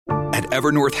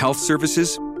Evernorth Health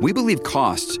Services, we believe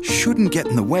costs shouldn't get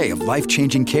in the way of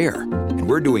life-changing care, and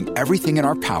we're doing everything in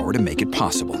our power to make it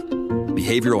possible.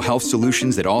 Behavioral health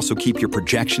solutions that also keep your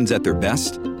projections at their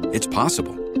best? It's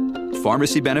possible.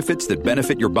 Pharmacy benefits that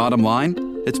benefit your bottom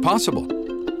line? It's possible.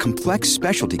 Complex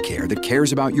specialty care that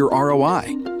cares about your ROI?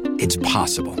 It's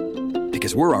possible.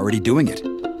 Because we're already doing it.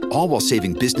 All while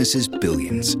saving businesses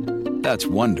billions. That's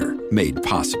Wonder made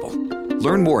possible.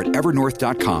 Learn more at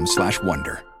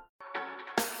evernorth.com/wonder.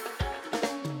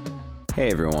 Hey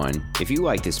everyone, if you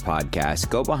like this podcast,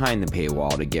 go behind the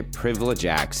paywall to get privileged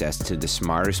access to the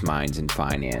smartest minds in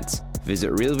finance.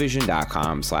 Visit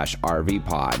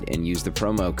realvision.com/RVPod and use the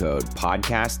promo code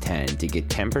podcast10 to get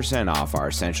 10% off our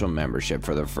essential membership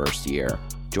for the first year.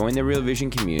 Join the Real Vision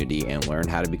community and learn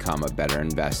how to become a better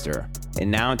investor.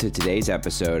 And now to today's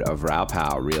episode of Raoul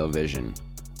Pal Real Vision.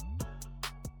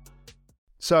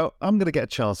 So I'm going to get a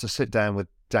chance to sit down with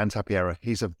Dan Tapiero.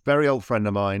 He's a very old friend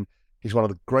of mine. He's one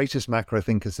of the greatest macro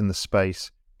thinkers in the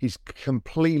space. He's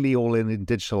completely all in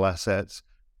digital assets.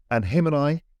 And him and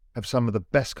I have some of the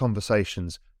best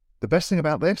conversations. The best thing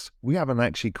about this, we haven't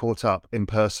actually caught up in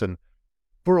person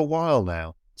for a while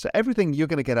now. So everything you're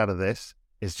going to get out of this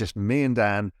is just me and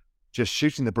Dan just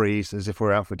shooting the breeze as if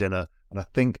we're out for dinner. And I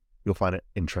think you'll find it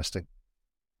interesting.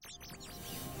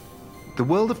 The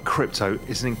world of crypto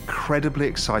is an incredibly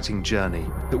exciting journey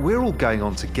that we're all going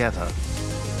on together.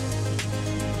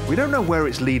 We don't know where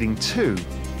it's leading to,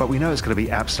 but we know it's going to be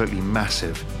absolutely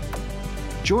massive.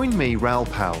 Join me, Raoul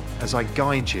Pal, as I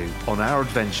guide you on our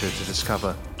adventure to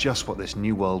discover just what this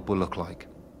new world will look like.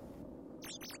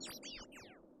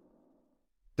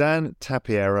 Dan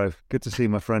Tapiero, good to see you,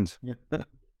 my friend.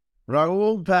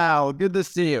 Raoul Pal, good to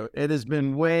see you. It has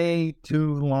been way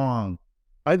too long.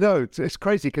 I know, it's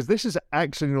crazy because this is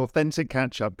actually an authentic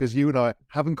catch-up because you and I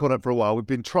haven't caught up for a while. We've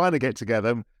been trying to get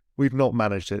together. We've not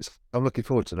managed it. I'm looking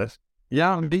forward to this.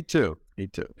 Yeah, me too. Me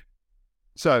too.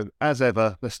 So, as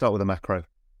ever, let's start with the macro.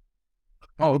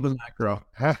 Oh, the macro.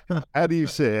 How do you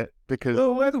see it? Because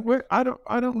I don't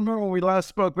remember when we last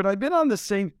spoke, but I've been on the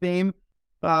same theme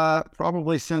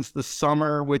probably since the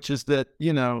summer, which is that,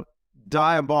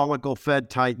 diabolical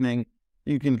Fed tightening.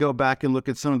 You can go back and look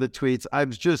at some of the tweets. I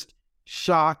was just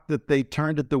shocked that they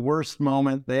turned at the worst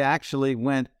moment. They actually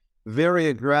went very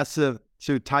aggressive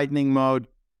to tightening mode,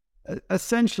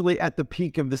 essentially at the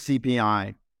peak of the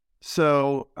CPI.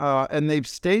 So, and they've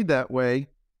stayed that way.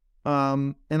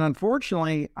 And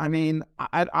unfortunately,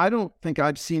 I don't think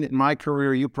I've seen it in my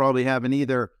career. You probably haven't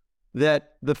either,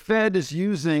 that the Fed is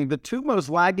using the two most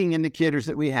lagging indicators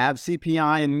that we have,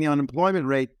 CPI and the unemployment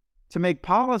rate, to make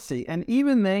policy. And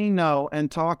even they know and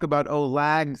talk about,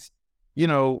 lags,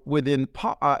 lags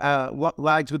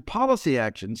with policy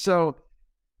action. So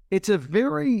it's a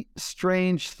very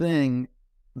strange thing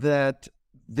that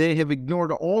they have ignored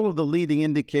all of the leading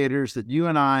indicators that you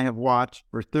and I have watched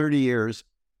for 30 years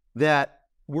that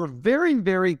were very,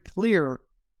 very clear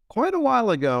quite a while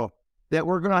ago that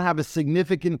we're going to have a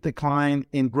significant decline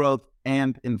in growth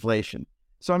and inflation.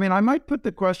 So, I might put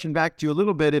the question back to you a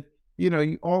little bit. If,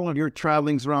 all of your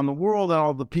travelings around the world and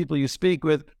all the people you speak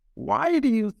with, why do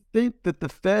you think that the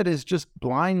Fed has just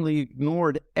blindly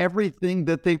ignored everything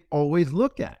that they've always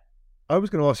looked at? I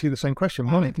was going to ask you the same question.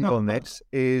 My thing on this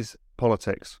is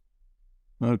politics.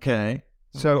 Okay.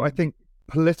 So I think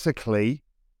politically,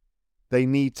 they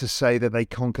need to say that they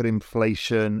conquered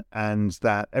inflation and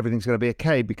that everything's going to be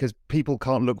okay because people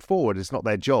can't look forward. It's not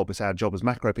their job. It's our job as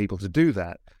macro people to do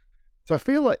that. So I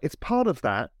feel like it's part of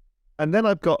that. And then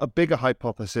I've got a bigger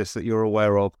hypothesis that you're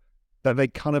aware of, that they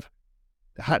kind of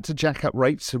had to jack up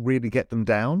rates to really get them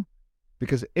down.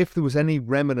 Because if there was any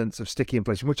remnants of sticky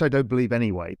inflation, which I don't believe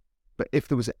anyway, but if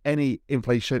there was any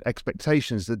inflation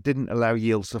expectations that didn't allow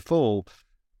yields to fall,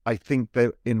 I think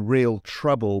they're in real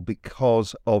trouble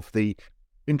because of the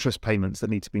interest payments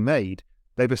that need to be made.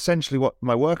 They've essentially, what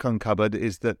my work uncovered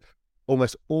is that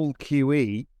almost all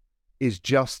QE is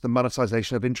just the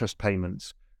monetization of interest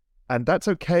payments. And that's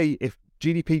okay if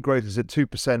GDP growth is at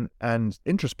 2% and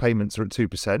interest payments are at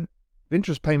 2%. If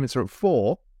interest payments are at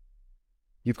 4%,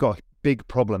 you've got a big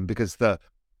problem because the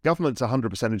government's 100%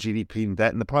 of GDP in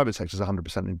debt and the private sector is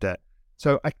 100% in debt.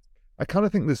 So I kind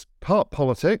of think there's part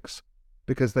politics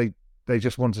because they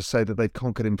just want to say that they've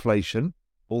conquered inflation,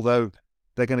 although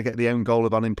they're going to get the own goal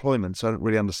of unemployment. So I don't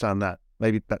really understand that.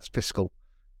 Maybe that's fiscal.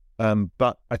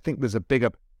 But I think there's a bigger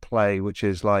play, which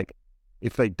is like,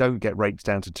 if they don't get rates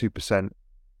down to 2%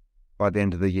 by the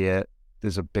end of the year,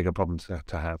 there's a bigger problem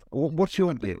to have. What's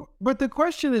your view? But the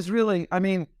question is really,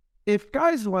 if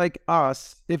guys like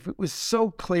us, if it was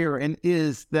so clear and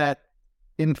is that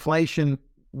inflation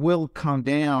will come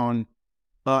down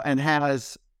and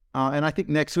has And I think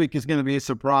next week is going to be a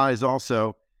surprise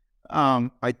also. I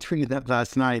tweeted that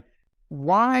last night.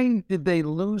 Why did they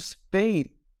lose faith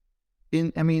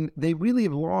they really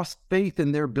have lost faith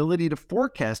in their ability to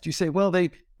forecast. You say, well, they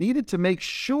needed to make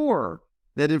sure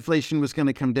that inflation was going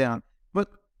to come down. But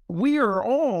we are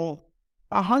all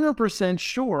 100%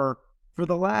 sure for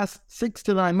the last 6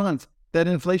 to 9 months that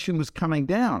inflation was coming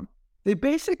down. They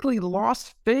basically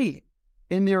lost faith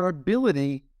in their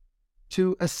ability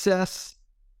to assess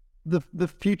the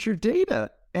future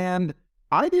data. And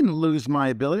I didn't lose my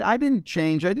ability. I didn't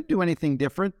change. I didn't do anything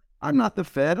different. I'm not the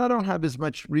Fed. I don't have as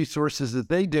much resources as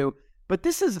they do. But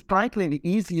this is frankly the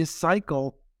easiest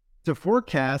cycle to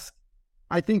forecast,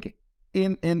 I think,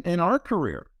 in our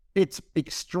career. It's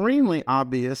extremely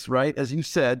obvious, right, as you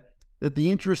said, that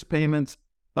the interest payments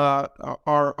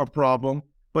are a problem.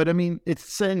 But I mean, it's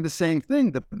saying the same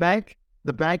thing.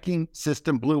 The banking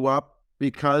system blew up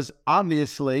because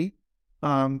obviously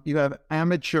you have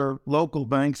amateur local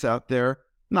banks out there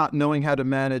not knowing how to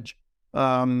manage.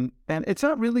 And it's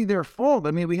not really their fault.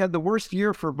 I mean, we had the worst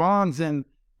year for bonds in,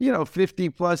 50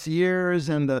 plus years,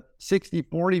 and the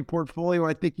 60-40 portfolio,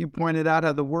 I think you pointed out,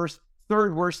 had the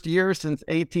third worst year since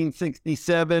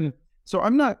 1867. So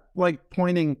I'm not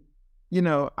pointing,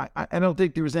 I don't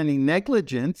think there was any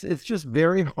negligence. It's just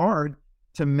very hard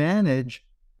to manage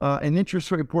an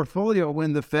interest rate portfolio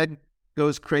when the Fed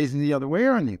goes crazy the other way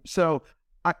on you. So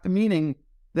meaning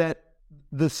that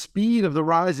the speed of the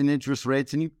rise in interest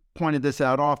rates, and you pointed this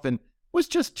out often, was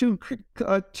just too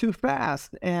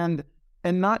fast and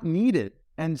not needed.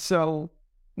 And so,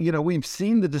 we've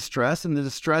seen the distress, and the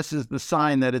distress is the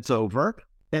sign that it's over.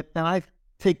 And I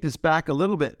take this back a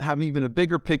little bit, have even a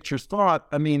bigger picture thought.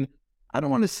 I mean, I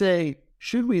don't want to say,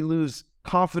 should we lose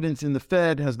confidence in the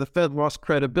Fed? Has the Fed lost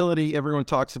credibility? Everyone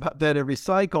talks about that every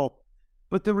cycle.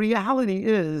 But the reality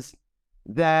is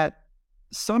that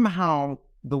somehow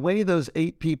the way those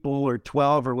 8 people or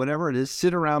 12 or whatever it is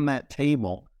sit around that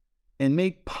table and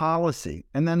make policy,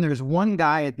 and then there's one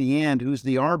guy at the end who's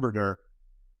the arbiter,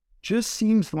 just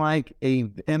seems like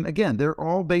and again, they're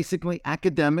all basically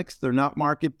academics. They're not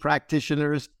market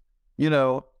practitioners.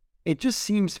 It just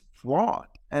seems flawed.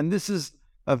 And this is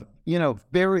I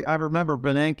remember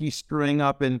Bernanke screwing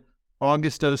up in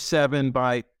August 2007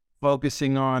 by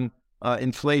focusing on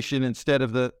inflation instead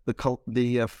of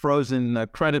the frozen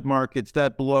credit markets.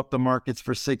 That blew up the markets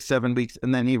for 6-7 weeks,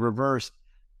 and then he reversed.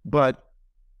 But,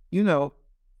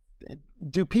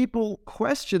 do people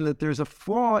question that there's a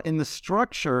flaw in the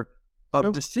structure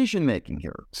of decision-making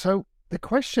here? So the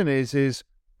question is,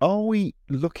 are we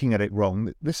looking at it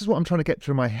wrong? This is what I'm trying to get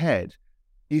through my head.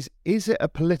 Is it a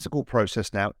political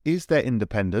process now? Is there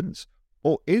independence?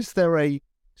 Or is there a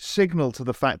signal to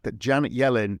the fact that Janet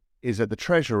Yellen is at the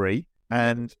Treasury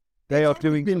and they are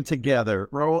doing... been together,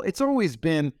 Raul. It's always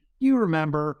been, you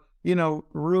remember,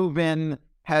 Rubin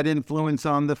had influence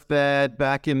on the Fed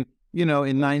back in,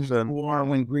 in 94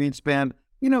 when Greenspan,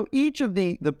 each of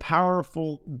the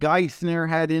powerful, Geithner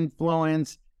had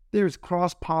influence. There's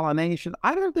cross-pollination.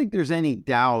 I don't think there's any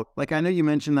doubt. I know you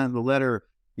mentioned that in the letter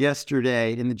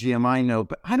yesterday in the GMI note,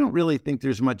 but I don't really think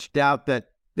there's much doubt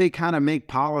that they kind of make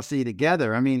policy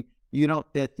together. I mean,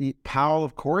 Powell,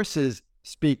 of course, is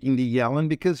speaking to Yellen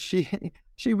because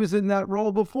she was in that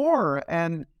role before.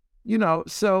 And,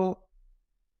 so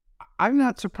I'm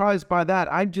not surprised by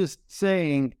that. I'm just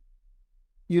saying,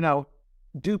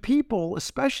 do people,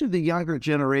 especially the younger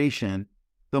generation,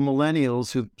 the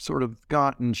millennials who've sort of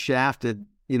gotten shafted,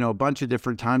 a bunch of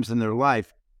different times in their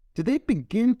life, do they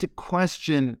begin to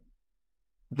question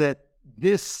that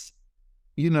this,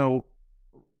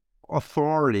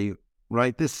 authority,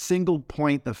 right, this single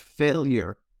point of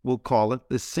failure, we'll call it,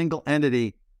 this single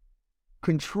entity,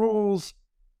 controls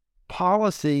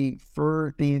policy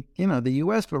for the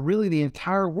U.S., but really the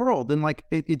entire world? And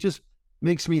it just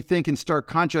makes me think in stark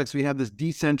contrast. We have this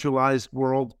decentralized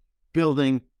world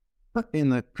building in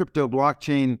the crypto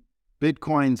blockchain,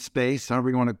 Bitcoin space, however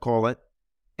you want to call it.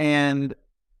 And,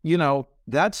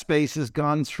 that space has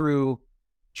gone through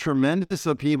tremendous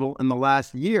upheaval in the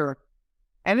last year,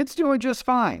 and it's doing just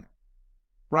fine,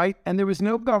 right? And there was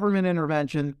no government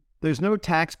intervention. There's no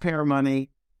taxpayer money.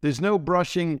 There's no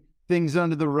brushing things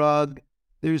under the rug.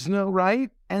 There's no, right?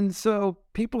 And so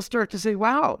people start to say,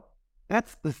 wow,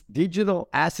 that's the digital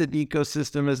asset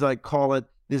ecosystem, as I call it,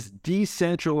 this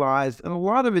decentralized, and a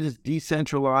lot of it is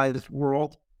decentralized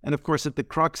world. And of course, at the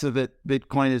crux of it,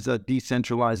 Bitcoin is a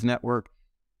decentralized network.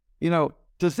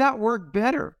 Does that work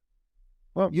better?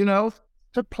 Well,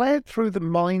 to play it through the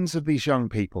minds of these young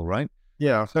people, right?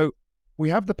 Yeah. So we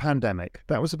have the pandemic.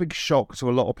 That was a big shock to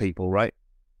a lot of people, right?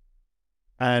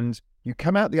 And you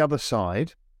come out the other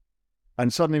side,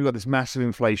 and suddenly we've got this massive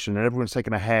inflation and everyone's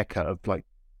taking a haircut of like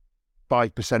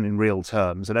 5% in real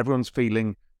terms and everyone's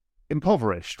feeling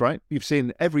impoverished, right? You've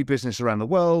seen every business around the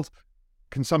world,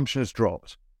 consumption has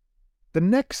dropped. The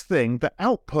next thing, the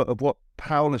output of what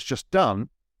Powell has just done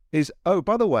is, oh,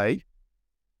 by the way,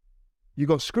 you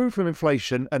got screwed from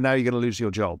inflation and now you're going to lose your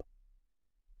job.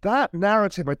 That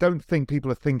narrative, I don't think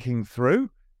people are thinking through.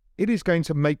 It is going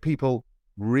to make people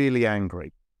really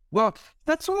angry. Well,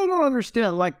 that's what I don't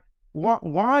understand. Like,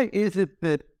 why is it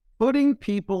that putting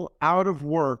people out of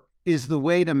work is the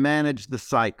way to manage the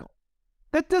cycle?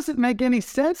 That doesn't make any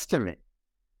sense to me.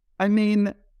 I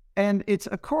mean, and it's,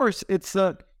 of course, it's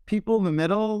people in the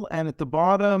middle and at the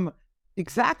bottom,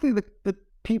 exactly the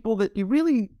people that you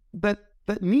really, that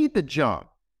need the job,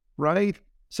 right?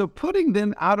 So putting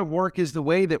them out of work is the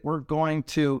way that we're going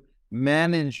to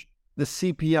manage the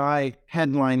CPI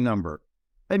headline number.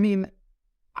 I mean,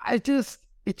 it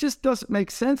just doesn't make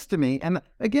sense to me. And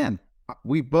again,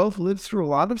 we both lived through a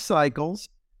lot of cycles.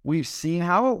 We've seen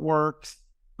how it works.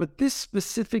 But this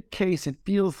specific case, it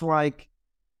feels like,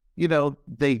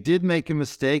 they did make a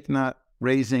mistake not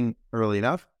raising early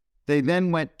enough. They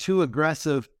then went too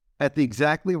aggressive at the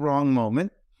exactly wrong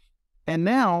moment. And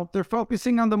now they're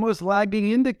focusing on the most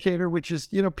lagging indicator, which is,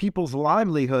 people's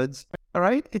livelihoods. All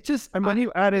right. It just, and when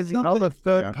you add in the other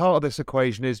third part of this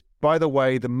equation is, by the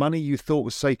way, the money you thought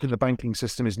was safe in the banking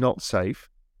system is not safe.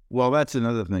 Well, that's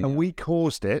another thing. And we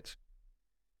caused it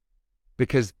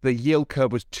because the yield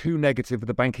curve was too negative for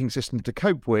the banking system to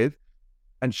cope with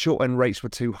and short end rates were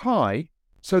too high.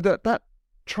 So that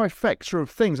trifecta of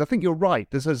things, I think you're right.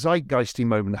 There's a zeitgeisty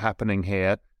moment happening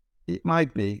here. It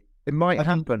might be. It might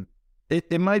happen.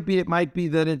 It might be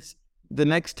that it's the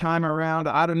next time around.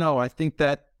 I don't know. I think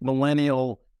that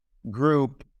millennial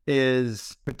group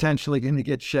is potentially going to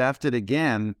get shafted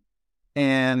again.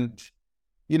 And,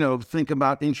 think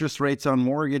about interest rates on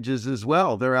mortgages as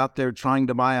well. They're out there trying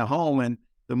to buy a home and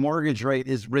the mortgage rate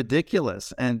is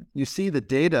ridiculous. And you see the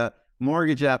data,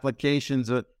 mortgage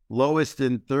applications are lowest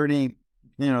in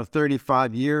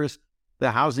 35 years.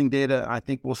 The housing data, I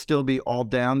think, will still be all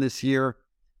down this year.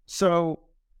 So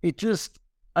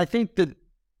I think that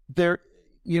there,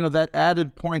 that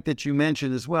added point that you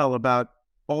mentioned as well about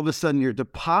all of a sudden your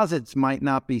deposits might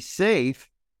not be safe.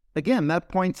 Again, that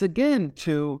points again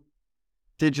to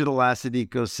digital asset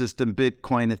ecosystem,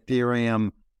 Bitcoin,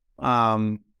 Ethereum,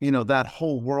 that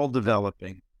whole world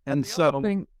developing. And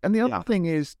the other thing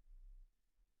is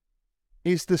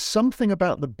there's something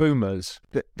about the boomers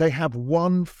that they have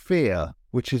one fear,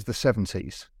 which is the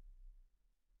 70s.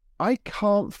 I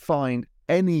can't find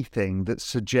anything that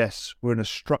suggests we're in a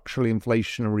structurally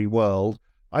inflationary world.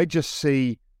 I just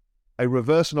see a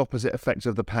reverse and opposite effect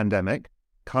of the pandemic,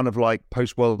 kind of like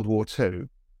post-World War II.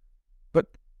 But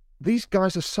these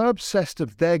guys are so obsessed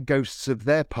of their ghosts of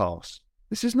their past.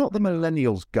 This is not the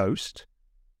millennials' ghost.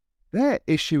 Their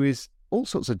issue is all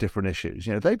sorts of different issues.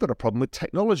 They've got a problem with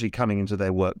technology coming into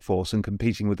their workforce and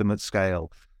competing with them at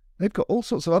scale. They've got all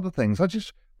sorts of other things. I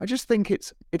just think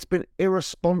it's been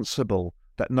irresponsible,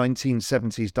 that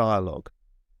 1970s dialogue.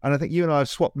 And I think you and I have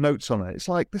swapped notes on it. It's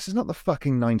like, this is not the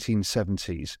fucking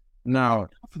 1970s. No.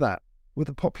 For that, with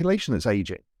a population that's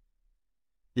aging.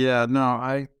 Yeah,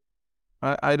 no,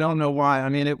 I don't know why. I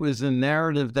mean, it was a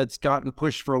narrative that's gotten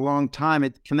pushed for a long time.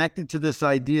 It connected to this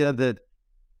idea that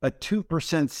a 2%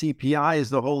 CPI is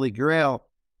the holy grail.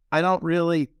 I don't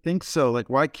really think so. Like,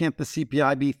 why can't the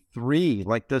CPI be 3?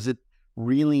 Like, does it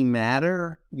really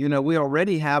matter? We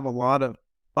already have a lot of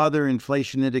other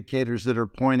inflation indicators that are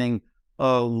pointing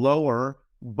lower,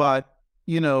 but,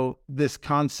 this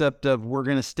concept of we're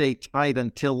going to stay tight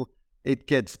until it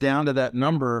gets down to that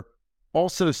number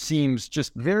also seems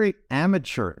just very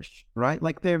amateurish, right?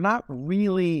 Like, they're not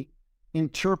really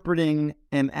interpreting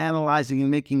and analyzing and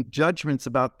making judgments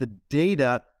about the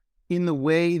data in the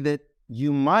way that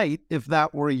you might if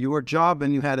that were your job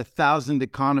and you had 1,000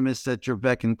 economists at your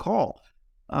beck and call.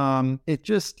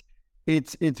 It's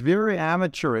very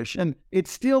amateurish, and it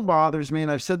still bothers me,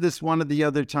 and I've said this one of the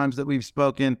other times that we've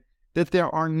spoken, that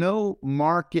there are no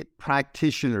market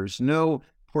practitioners, no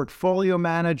portfolio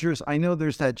managers. I know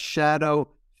there's that shadow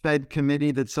Fed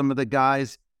committee that some of the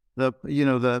guys, the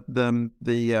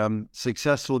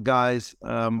successful guys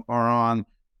are on,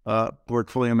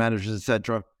 portfolio managers,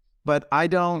 etc. But I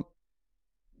just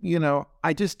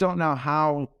don't know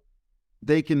how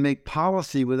they can make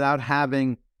policy without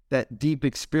having that deep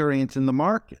experience in the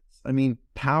markets. I mean,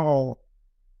 Powell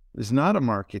is not a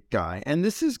market guy, and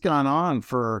this has gone on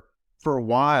for a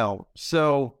while.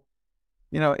 So,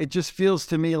 it just feels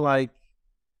to me like,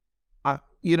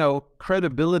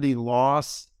 credibility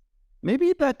loss.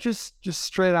 Maybe that just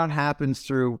straight out happens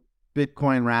through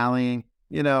Bitcoin rallying,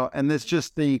 and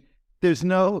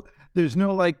there's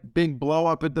no like big blow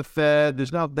up at the Fed.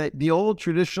 There's no, the old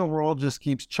traditional world just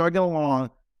keeps chugging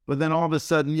along. But then all of a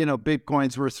sudden,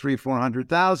 Bitcoin's worth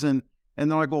 300,000-400,000.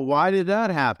 And they're like, well, why did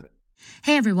that happen?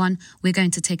 Hey everyone, we're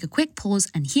going to take a quick pause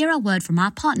and hear a word from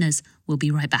our partners. We'll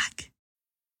be right back.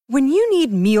 When you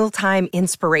need mealtime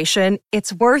inspiration,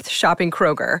 it's worth shopping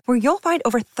Kroger, where you'll find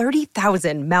over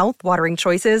 30,000 mouth-watering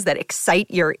choices that excite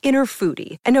your inner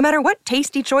foodie. And no matter what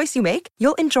tasty choice you make,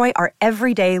 you'll enjoy our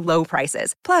everyday low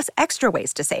prices, plus extra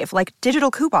ways to save, like digital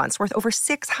coupons worth over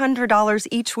 $600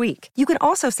 each week. You can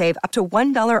also save up to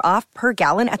 $1 off per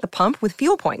gallon at the pump with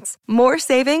fuel points. More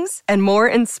savings and more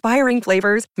inspiring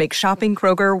flavors make shopping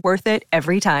Kroger worth it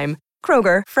every time.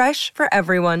 Kroger, fresh for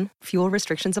everyone. Fuel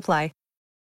restrictions apply.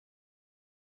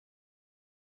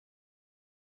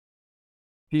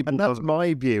 And that's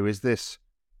my view, is this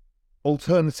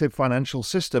alternative financial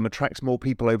system attracts more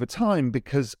people over time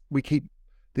because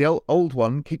the old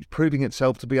one keeps proving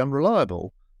itself to be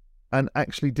unreliable and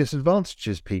actually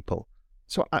disadvantages people.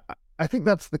 So I think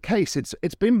that's the case.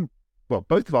 It's been, well,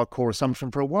 both of our core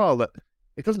assumption for a while that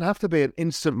it doesn't have to be an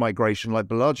instant migration like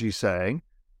Balaji's saying.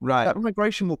 Right. That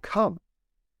migration will come.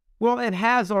 Well, it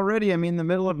has already. I mean, in the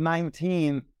middle of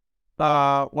 19,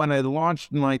 when I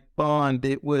launched my fund,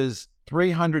 it was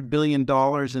 $300 billion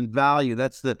in value.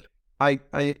 That's what I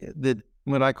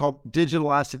call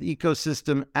digital asset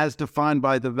ecosystem, as defined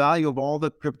by the value of all the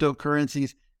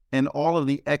cryptocurrencies and all of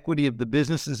the equity of the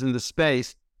businesses in the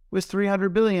space, was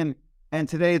 $300 billion. And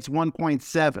today it's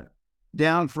 1.7,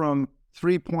 down from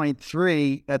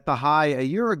 3.3 at the high a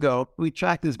year ago. We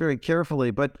tracked this very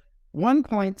carefully, but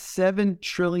 $1.7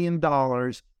 trillion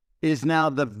is now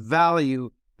the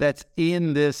value that's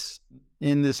in this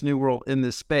new world, in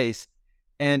this space.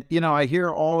 And, I hear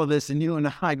all of this, and you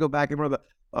and I go back and forth,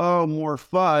 more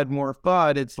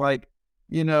FUD. It's like,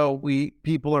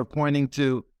 people are pointing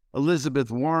to Elizabeth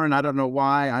Warren. I don't know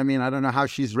why. I mean, I don't know how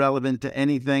she's relevant to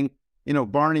anything.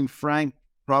 Barney Frank,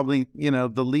 probably,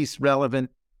 the least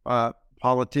relevant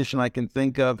politician I can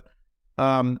think of.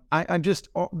 I'm just,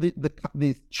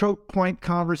 the choke point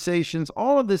conversations,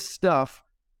 all of this stuff.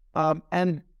 But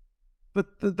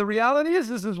the reality is,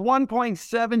 this is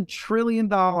 $1.7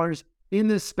 trillion in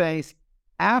this space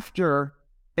after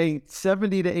a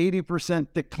 70 to 80%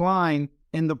 decline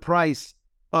in the price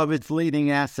of its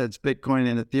leading assets, Bitcoin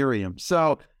and Ethereum.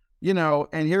 So,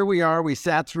 and here we are, we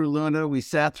sat through Luna, we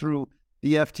sat through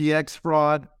the FTX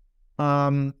fraud.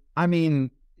 I mean,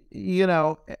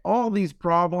 all these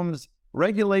problems,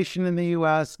 regulation in the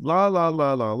US,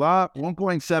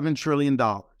 $1.7 trillion.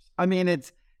 I mean,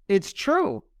 it's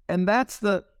true. And that's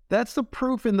the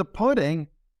proof in the pudding.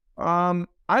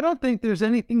 I don't think there's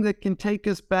anything that can take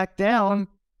us back down.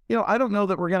 I don't know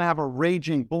that we're going to have a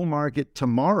raging bull market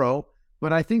tomorrow,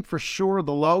 but I think for sure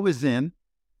the low is in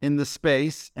the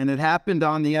space, and it happened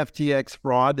on the FTX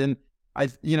fraud. And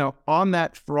on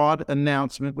that fraud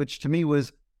announcement, which to me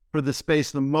was, for the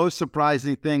space, the most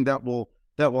surprising thing that will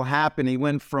happen. He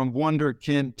went from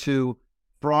wonderkind to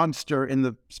fraudster in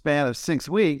the span of 6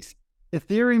 weeks.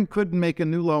 Ethereum couldn't make a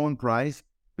new low in price.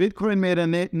 Bitcoin made a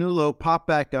new low, pop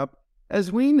back up. As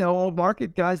we know, old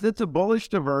market guys, that's a bullish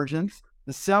divergence.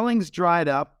 The selling's dried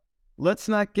up. Let's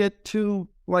not get too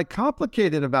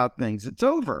complicated about things. It's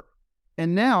over.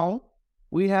 And now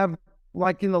we have,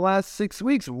 in the last 6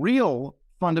 weeks, real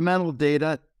fundamental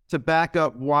data to back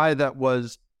up why that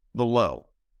was the low,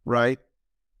 right?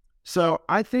 So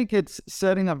I think it's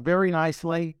setting up very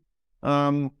nicely.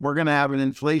 We're going to have an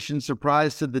inflation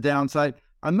surprise to the downside.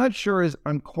 I'm not sure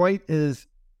I'm quite as,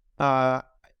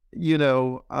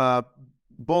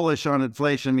 bullish on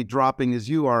inflation, dropping as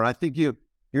you are. I think you're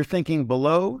thinking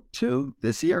below 2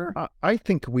 this year. I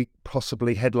think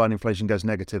headline inflation goes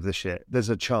negative this year. There's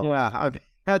a chance. Yeah,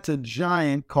 that's a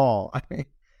giant call. I mean,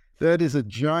 that is a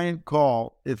giant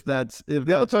call. If the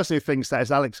other person who thinks that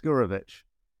is Alex Gurovich.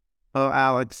 Oh,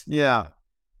 Alex, yeah.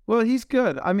 Well, he's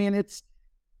good. I mean, it's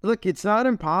not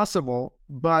impossible,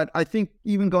 but I think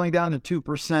even going down to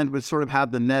 2% would sort of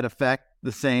have the net effect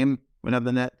the same. Would have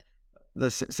the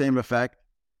same effect.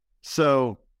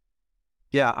 So,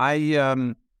 yeah,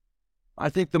 I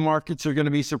think the markets are going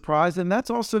to be surprised, and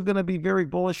that's also going to be very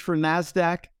bullish for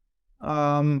NASDAQ.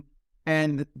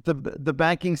 And the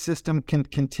banking system can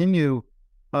continue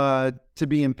to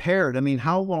be impaired. I mean,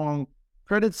 how long?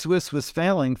 Credit Suisse was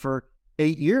failing for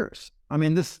 8 years. I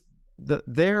mean,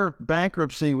 their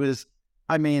bankruptcy was,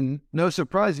 no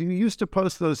surprise. You used to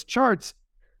post those charts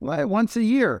once a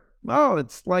year. Oh,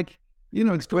 it's like,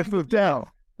 it's going to move down.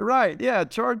 Right. Yeah.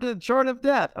 Chart of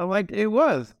death. It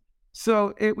was.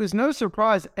 So it was no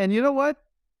surprise. And you know what?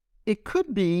 It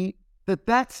could be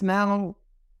that's now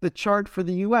the chart for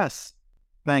the U.S.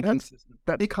 banking system.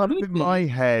 That's kind of in my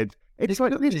head. It's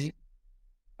like this.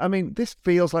 I mean, this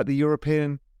feels like the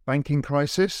European banking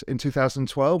crisis in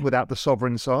 2012 without the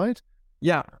sovereign side.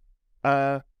 Yeah.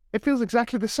 It feels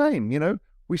exactly the same.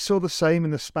 We saw the same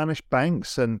in the Spanish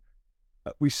banks, and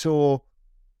we saw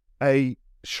a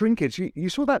shrinkage. You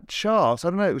saw that chart, I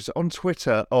don't know, it was on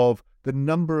Twitter, of the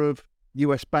number of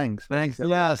US banks.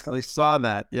 Yes, I saw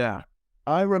that. Yeah.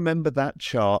 I remember that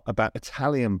chart about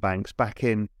Italian banks back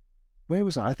in, where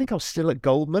was I? I think I was still at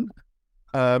Goldman.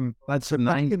 That's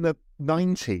back in the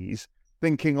 90s,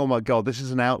 thinking, oh my God, this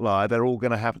is an outlier. They're all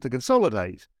going to have to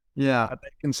consolidate. Yeah. And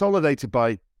they're consolidated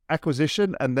by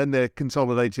acquisition, and then they're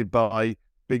consolidated by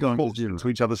big fortunes to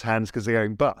each other's hands because they're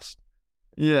going bust.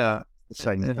 Yeah. The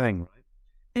same thing.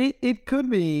 It could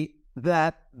be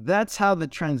that's how the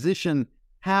transition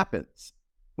happens.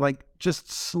 Like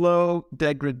just slow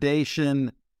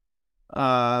degradation.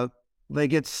 They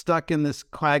get stuck in this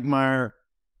quagmire.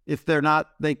 If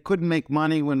they couldn't make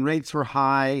money when rates were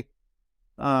high.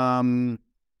 Then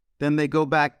they go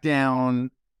back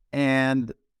down,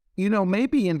 and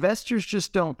maybe investors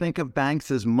just don't think of banks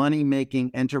as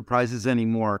money-making enterprises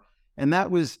anymore. And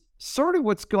that was sort of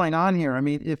what's going on here. I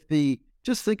mean,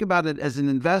 just think about it as an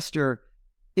investor.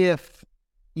 If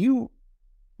you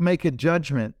make a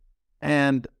judgment,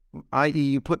 and i.e.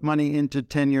 you put money into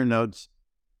 10-year notes,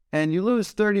 and you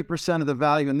lose 30% of the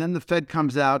value, and then the Fed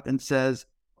comes out and says,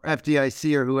 or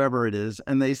FDIC or whoever it is,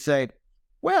 and they say,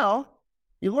 well,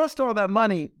 you lost all that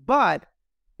money, but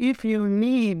if you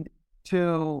need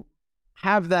to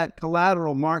have that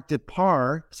collateral marked at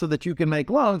par so that you can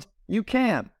make loans, you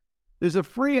can. There's a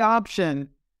free option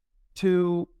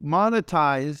to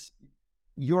monetize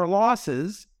your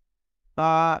losses,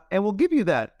 and we'll give you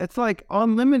that. It's like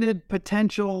unlimited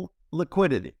potential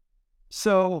liquidity.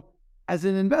 So as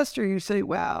an investor, you say,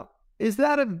 wow, is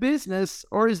that a business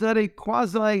or is that a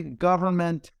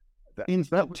quasi-government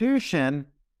institution?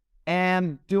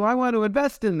 And do I want to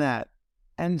invest in that?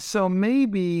 And so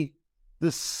maybe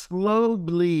the slow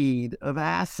bleed of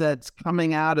assets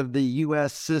coming out of the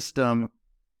U.S. system,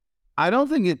 I don't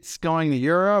think it's going to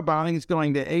Europe. I don't think it's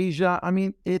going to Asia. I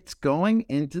mean, it's going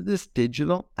into this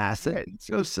digital asset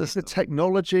ecosystem. The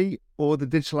technology or the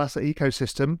digital asset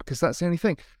ecosystem, because that's the only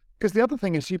thing. Because the other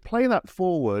thing is you play that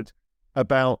forward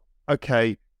about,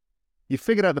 okay, you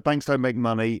figured out the banks don't make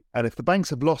money, and if the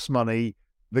banks have lost money,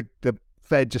 the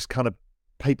Fed just kind of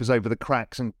papers over the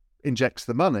cracks and injects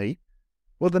the money.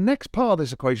 Well, the next part of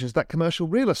this equation is that commercial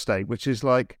real estate, which is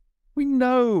like, we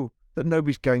know that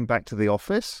nobody's going back to the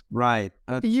office. Right.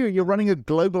 You're running a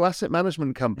global asset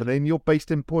management company and you're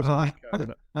based in Puerto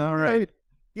Rico. All right.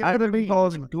 I haven't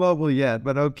called it global yet,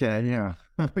 but okay, yeah.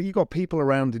 But you've got people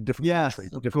around in different countries,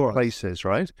 different places,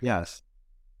 right? Yes.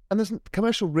 And there's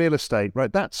commercial real estate,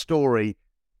 right? That story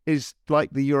is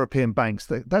like the European banks.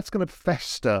 That's going to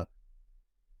fester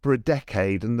for a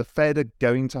decade, and the Fed are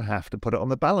going to have to put it on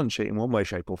the balance sheet in one way,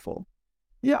 shape, or form.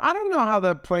 Yeah, I don't know how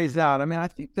that plays out. I mean, I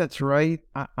think that's right.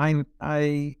 I don't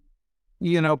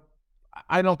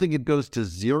think it goes to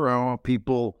zero.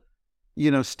 People,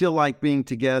 still like being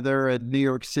together. New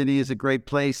York City is a great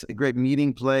place, a great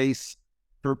meeting place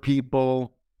for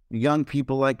people. Young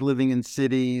people like living in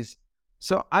cities.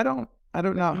 So I don't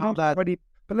know how that.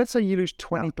 But let's say you lose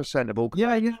 20% of all.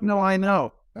 Yeah, no, I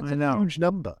know. That's a huge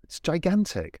number. It's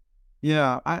gigantic.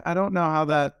 Yeah, I don't know how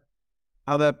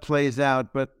that plays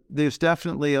out, but there's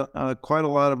definitely quite a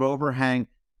lot of overhang,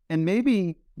 and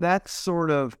maybe that's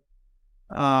sort of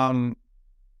that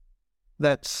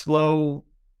slow.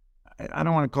 I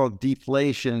don't want to call it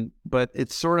deflation, but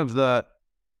it's sort of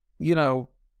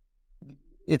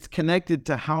it's connected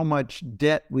to how much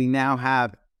debt we now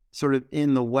have sort of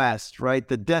in the West, right?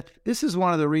 The debt. This is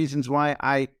one of the reasons why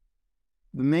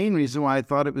the main reason why I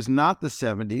thought it was not the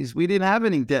 70s. We didn't have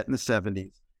any debt in the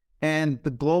 70s. And the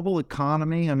global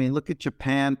economy, I mean, look at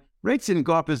Japan. Rates didn't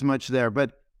go up as much there,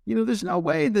 but, there's no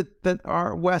way that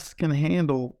our West can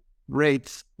handle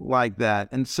rates like that.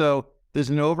 And so there's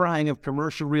an overhang of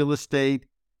commercial real estate.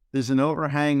 There's an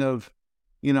overhang of,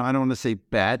 I don't want to say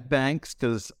bad banks,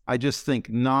 because I just think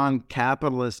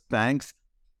non-capitalist banks.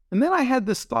 And then I had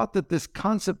this thought that this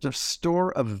concept of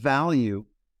store of value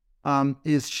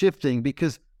is shifting,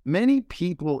 because many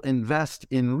people invest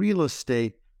in real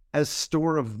estate as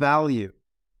store of value,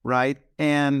 right?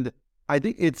 And I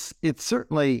think it's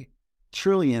certainly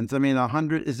trillions. I mean,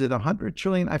 100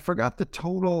 trillion? I forgot the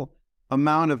total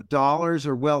amount of dollars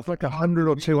or wealth. Like 100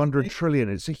 or 200 trillion.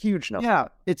 It's a huge number. Yeah,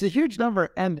 it's a huge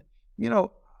number. And,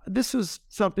 this was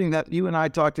something that you and I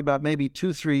talked about maybe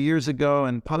 2-3 years ago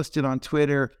and posted on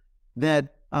Twitter,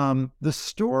 that the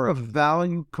store of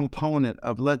value component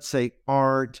of, let's say,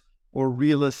 art or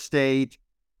real estate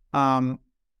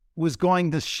was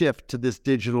going to shift to this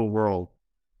digital world.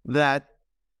 That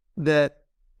the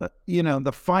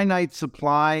finite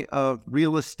supply of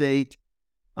real estate,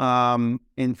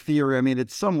 in theory, I mean,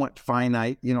 it's somewhat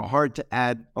finite, hard to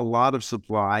add a lot of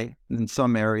supply in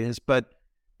some areas, but,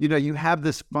 you have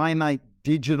this finite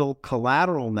digital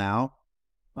collateral now,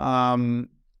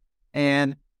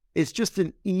 and it's just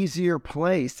an easier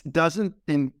place. It doesn't,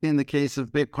 in the case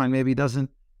of Bitcoin, maybe doesn't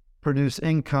produce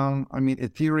income. I mean,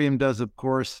 Ethereum does, of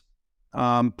course,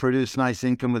 produce nice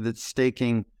income with its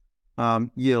staking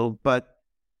yield, but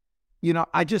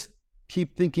I just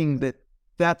keep thinking that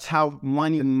that's how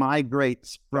money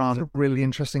migrates from. That's a really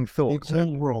interesting thought. The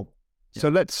whole world. So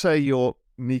let's say you're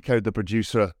Nico, the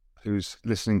producer who's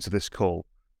listening to this call.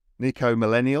 Nico,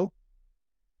 millennial,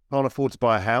 can't afford to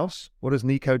buy a house. What does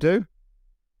Nico do?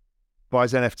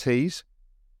 Buys NFTs,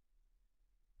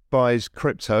 buys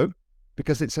crypto,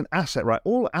 because it's an asset, right?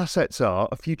 All assets are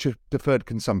a future deferred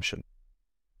consumption.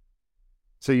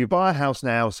 So you buy a house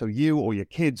now so you or your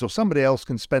kids or somebody else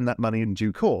can spend that money in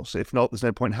due course. If not, there's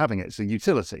no point having it. It's a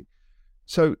utility.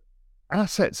 So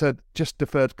assets are just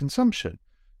deferred consumption.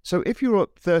 So if you're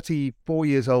 34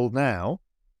 years old now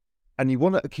and you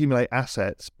want to accumulate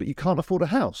assets, but you can't afford a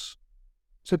house,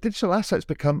 so digital assets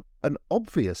become an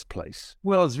obvious place.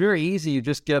 Well, it's very easy. You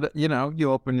just get,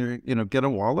 you open your, get a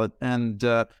wallet and,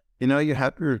 you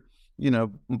have your,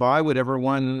 buy whatever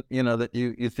one, that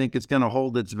you think is going to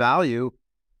hold its value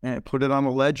and put it on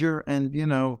a ledger and,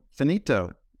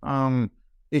 finito.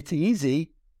 It's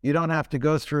easy. You don't have to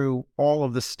go through all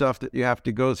of the stuff that you have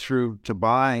to go through to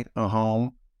buy a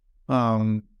home.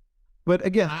 But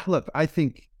again, look, I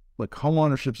think, home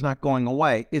ownership's not going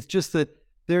away. It's just that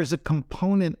there's a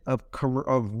component of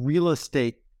real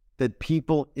estate that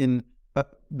people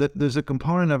there's a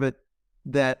component of it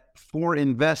that for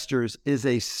investors is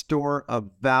a store of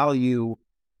value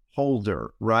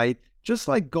holder, right? Just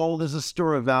like gold is a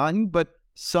store of value, but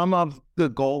some of the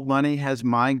gold money has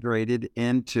migrated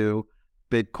into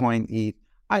Bitcoin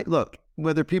ETH. Look,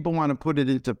 whether people want to put it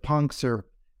into punks or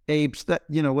apes, that,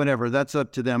 whatever, that's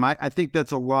up to them. I think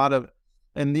that's a lot of,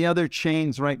 and the other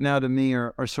chains right now to me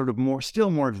are sort of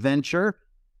still more venture.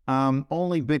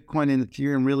 Only Bitcoin and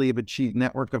Ethereum really have achieved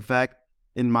network effect,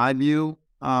 in my view,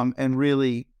 and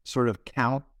really sort of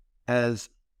count as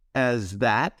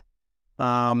that.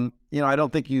 I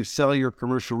don't think you sell your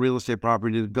commercial real estate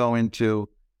property to go into,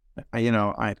 I don't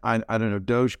know,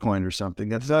 Dogecoin or something.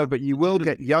 But you will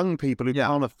get young people who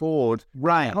can't afford,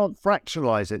 right? Can't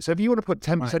fractionalize it. So if you want to put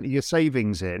 10% of your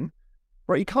savings in,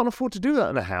 right, you can't afford to do that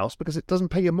in a house because it doesn't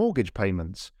pay your mortgage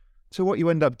payments. So what you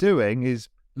end up doing is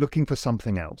looking for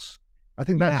something else. I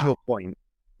think that's your point.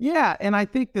 Yeah, and I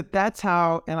think that's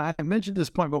how, and I mentioned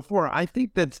this point before, I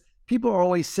think that people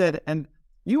always said, and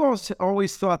you also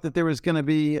always thought that there was going to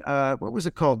be, what was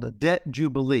it called? The debt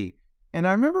jubilee. And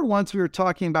I remember once we were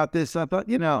talking about this, I thought,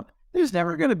 there's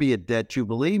never going to be a debt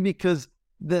jubilee because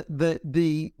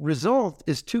the result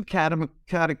is too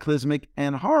cataclysmic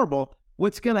and horrible.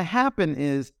 What's going to happen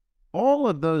is all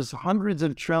of those hundreds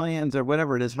of trillions or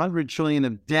whatever it is, 100 trillion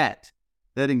of debt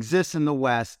that exists in the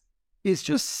West is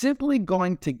just simply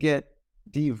going to get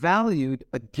devalued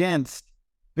against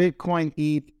Bitcoin,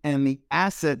 ETH, and the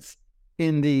assets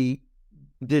in the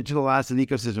digital asset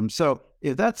ecosystem. So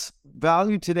if that's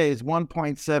value today is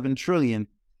 1.7 trillion,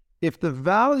 if the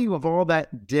value of all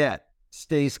that debt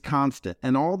stays constant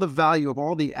and all the value of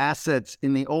all the assets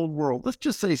in the old world, let's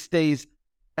just say stays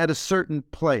at a certain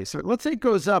place, or let's say it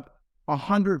goes up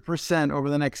 100% over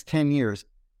the next 10 years,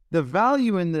 the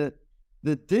value in the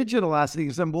digital asset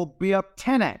ecosystem will be up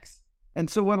 10x. And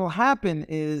so what will happen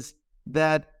is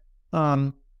that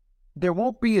there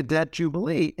won't be a debt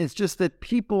jubilee. It's just that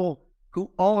people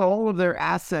who own all of their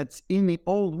assets in the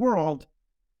old world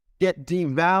get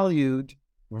devalued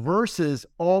versus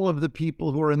all of the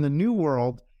people who are in the new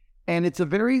world. And it's a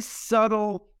very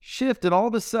subtle shift. And all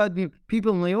of a sudden,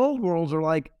 people in the old world are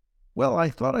like, well, I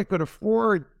thought I could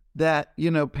afford that,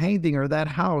 painting or that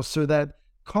house or that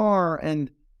car.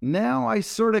 And now I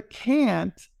sort of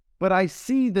can't, but I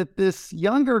see that this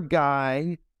younger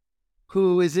guy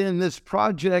who is in this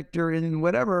project or in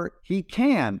whatever, he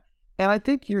can. And I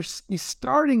think you're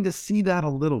starting to see that a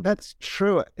little bit. That's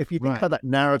true. If you think about that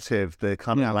narrative, the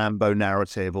kind of Lambo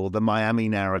narrative or the Miami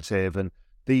narrative and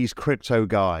these crypto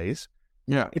guys,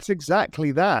 it's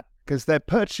exactly that, because their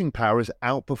purchasing power is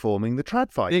outperforming the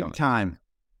TradFi guys.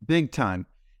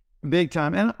 Big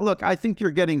time. And look, I think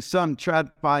you're getting some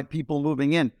TradFi people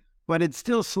moving in, but it's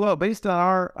still slow. Based on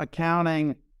our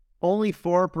accounting, only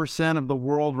 4% of the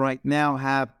world right now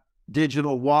have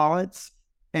digital wallets.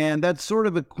 And that's sort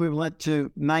of equivalent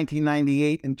to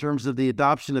 1998 in terms of the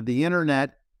adoption of the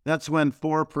internet. That's when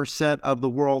 4% of the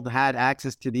world had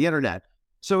access to the internet.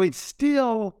 So it's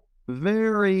still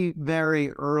very,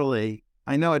 very early.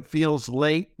 I know it feels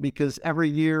late because every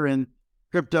year in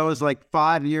crypto is like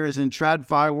 5 years in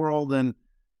TradFi world, and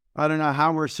I don't know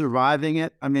how we're surviving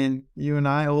it. I mean, you and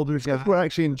I, older guys, we're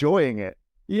actually enjoying it.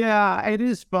 Yeah, it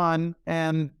is fun,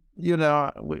 and we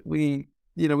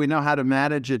know how to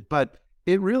manage it, but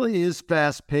it really is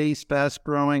fast-paced,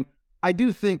 fast-growing. I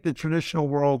do think the traditional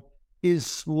world is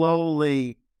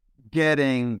slowly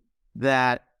getting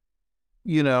that,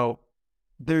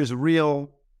 there's real,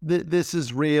 this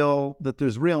is real, that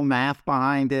there's real math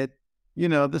behind it. The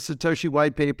Satoshi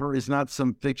white paper is not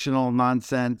some fictional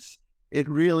nonsense. It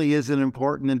really is an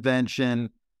important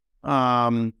invention.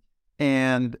 And,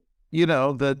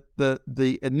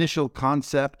 the initial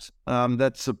concept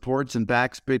that supports and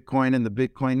backs Bitcoin and the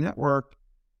Bitcoin network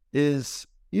is,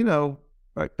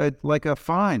 like a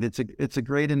find. It's a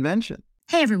great invention.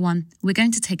 Hey everyone, we're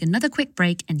going to take another quick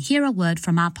break and hear a word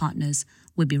from our partners.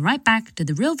 We'll be right back to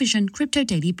the Real Vision Crypto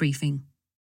Daily Briefing.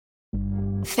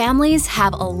 Families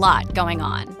have a lot going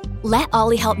on. Let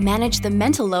Ollie help manage the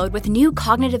mental load with new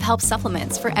cognitive health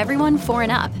supplements for everyone 4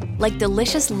 and up, like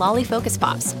delicious Lolly Focus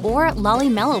Pops or Lolly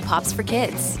Mellow Pops for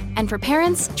kids. And for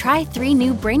parents, try 3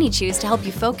 new Brainy Chews to help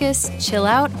you focus, chill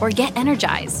out, or get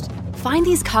energized. Find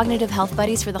these cognitive health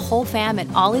buddies for the whole fam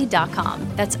at ollie.com.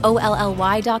 That's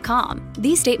OLLY.com.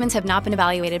 These statements have not been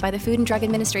evaluated by the Food and Drug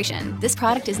Administration. This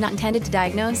product is not intended to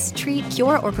diagnose, treat,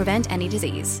 cure, or prevent any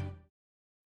disease.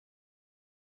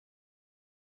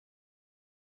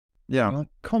 Yeah.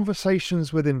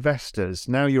 Conversations with investors.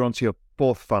 Now you're onto your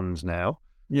 4th fund now.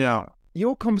 Yeah.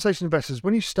 Your conversation with investors,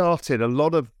 when you started, a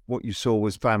lot of what you saw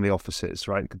was family offices,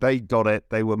 right? They got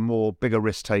it. They were bigger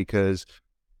risk takers.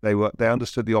 They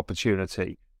understood the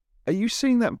opportunity. Are you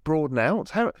seeing that broaden out?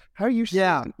 How are you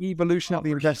seeing the evolution of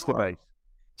the investor base?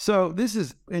 So this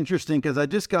is interesting because I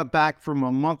just got back from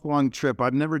a month-long trip.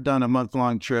 I've never done a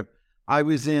month-long trip. I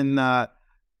was in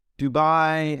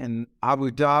Dubai and Abu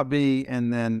Dhabi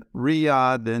and then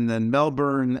Riyadh and then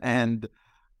Melbourne and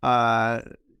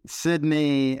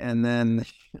Sydney, and then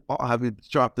I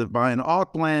dropped by in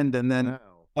Auckland and then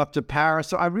up to Paris.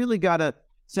 So I really got a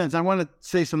sense. I want to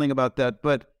say something about that,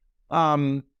 but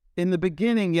in the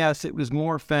beginning, yes, it was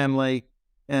more family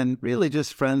and really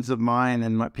just friends of mine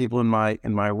and my people in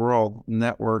my world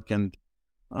network. And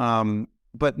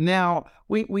but now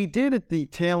we did at the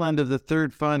tail end of the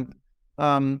 3rd fund,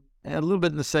 a little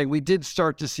bit in the second, we did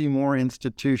start to see more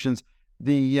institutions.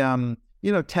 The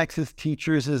Texas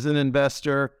Teachers is an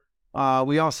investor.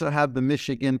 We also have the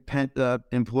Michigan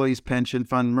Employees Pension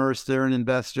Fund, MERS, they're an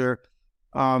investor.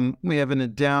 We have an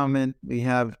endowment. We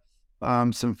have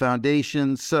some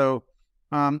foundations. So,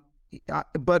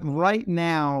 but right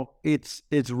now it's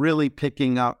really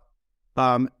picking up.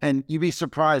 And you'd be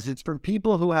surprised. It's for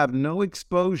people who have no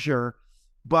exposure,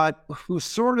 but who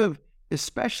sort of,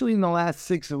 especially in the last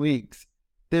 6 weeks,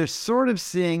 they're sort of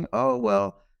seeing, oh,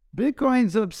 well,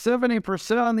 Bitcoin's up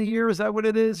 70% on the year. Is that what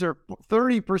it is? Or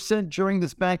 30% during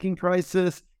this banking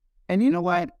crisis. And you know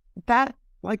what? That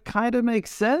kind of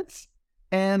makes sense.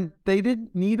 And they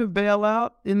didn't need a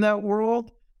bailout in that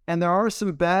world. And there are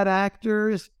some bad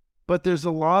actors, but there's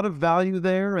a lot of value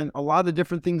there and a lot of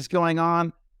different things going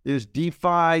on. There's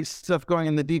DeFi stuff going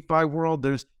in the DeFi world.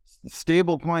 There's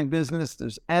stablecoin business.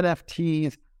 There's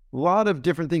NFTs, a lot of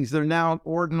different things. They're now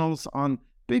ordinals on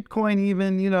Bitcoin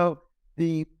even,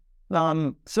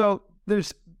 so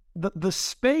there's the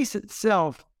space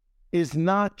itself is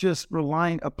not just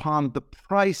reliant upon the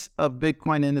price of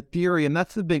Bitcoin and Ethereum.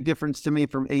 That's the big difference to me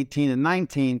from 18 and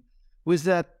 19 was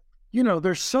that,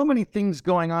 there's so many things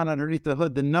going on underneath the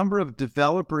hood. The number of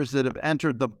developers that have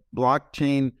entered the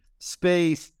blockchain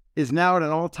space is now at an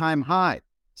all-time high.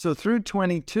 So through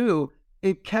 22,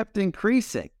 it kept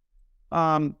increasing.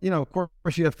 Of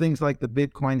course, you have things like the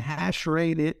Bitcoin hash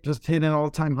rate. It just hit an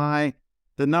all-time high.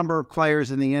 The number of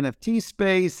players in the NFT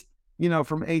space,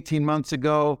 from 18 months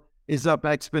ago is up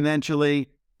exponentially.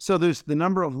 So there's the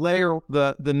number of layer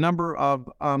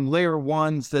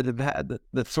ones that have had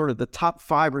the sort of the top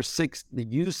 5 or 6, the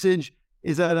usage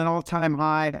is at an all-time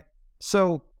high.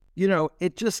 So,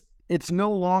 it's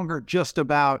no longer just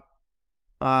about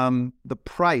the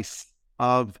price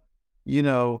of,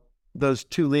 those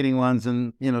 2 leading ones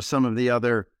and, some of the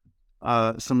other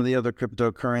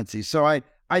cryptocurrencies. So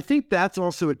I think that's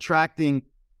also attracting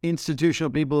institutional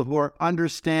people who are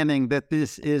understanding that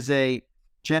this is a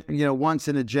once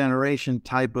in a generation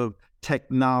type of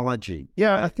technology.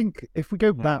 Yeah, I think if we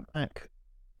go back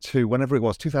to whenever it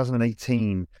was,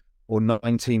 2018 or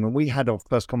 19, when we had our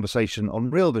first conversation on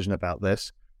Real Vision about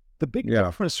this, the big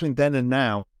difference between then and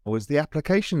now was the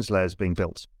applications layers being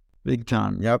built. Big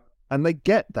time. Yep. And they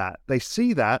get that. They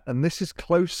see that. And this is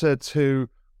closer to,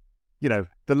 the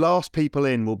last people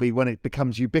in will be when it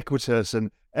becomes ubiquitous and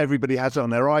everybody has it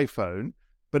on their iPhone.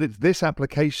 But it's this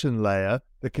application layer,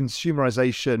 the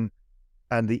consumerization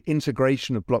and the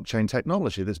integration of blockchain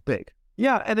technology that's big.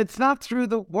 Yeah, and it's not through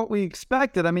what we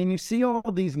expected. I mean, you see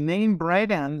all these name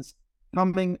brands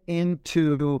coming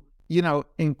into,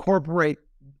 incorporate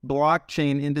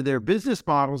blockchain into their business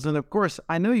models. And of course,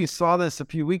 I know you saw this a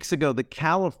few weeks ago, the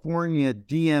California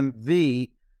DMV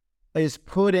is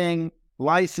putting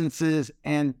licenses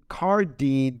and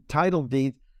title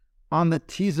deeds on the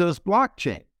Tezos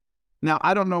blockchain. Now,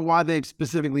 I don't know why they've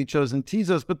specifically chosen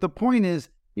Tezos, but the point is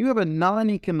you have a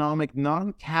non-economic,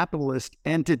 non-capitalist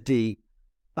entity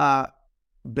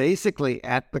basically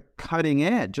at the cutting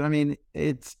edge. I mean,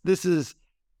 this is,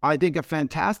 I think, a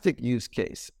fantastic use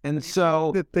case. And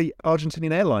so the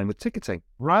Argentinian airline with ticketing.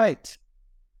 Right.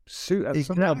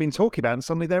 Something I've been talking about, and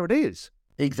suddenly there it is.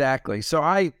 Exactly. So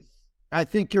I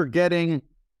think you're getting,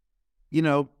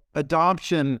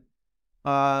 adoption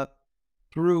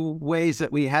through ways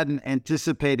that we hadn't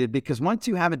anticipated, because once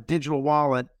you have a digital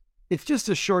wallet, it's just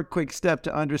a short, quick step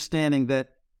to understanding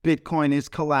that Bitcoin is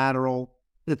collateral,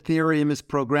 Ethereum is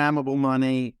programmable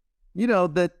money,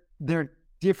 that there are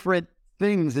different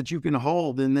things that you can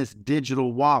hold in this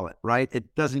digital wallet, right?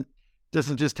 It doesn't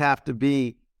just have to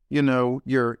be, your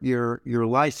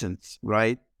license,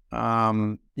 right?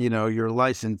 Your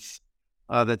license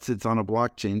that sits on a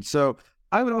blockchain. So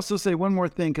I would also say one more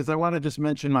thing, because I want to just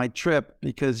mention my trip,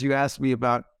 because you asked me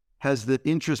about, has the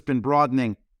interest been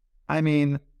broadening? I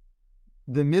mean,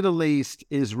 the Middle East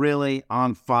is really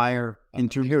on fire. I'm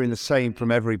hearing the same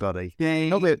from everybody.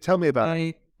 Tell me about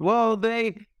it. Well,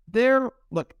 they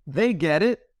get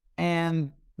it,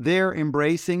 and they're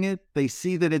embracing it. They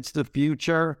see that it's the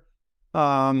future.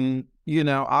 Abu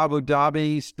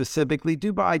Dhabi specifically,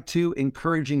 Dubai too,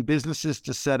 encouraging businesses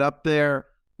to set up there.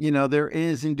 There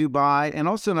is in Dubai and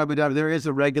also in Abu Dhabi, there is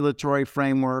a regulatory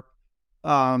framework.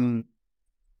 I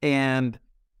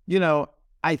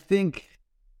think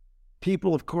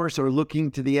people, of course, are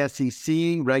looking to the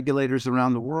SEC, regulators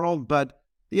around the world, but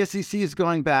the SEC is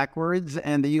going backwards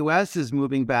and the U.S. is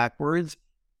moving backwards.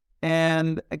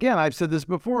 And again, I've said this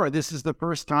before, this is the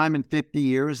first time in 50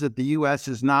 years that the U.S.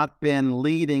 has not been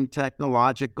leading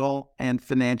technological and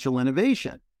financial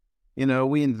innovation.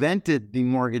 We invented the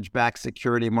mortgage-backed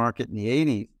security market in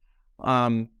the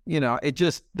 80s.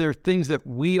 There are things that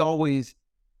we always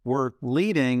were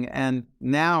leading, and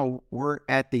now we're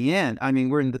at the end. I mean,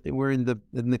 we're in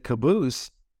the caboose.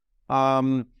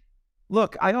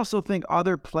 Look, I also think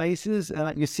other places,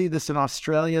 and you see this in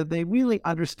Australia, they really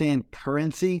understand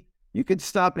currency. You could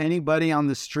stop anybody on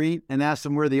the street and ask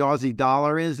them where the Aussie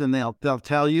dollar is, and they'll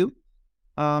tell you.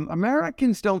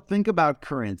 Americans don't think about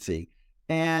currency,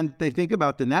 and they think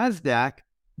about the NASDAQ,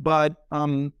 but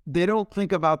they don't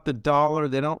think about the dollar.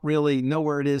 They don't really know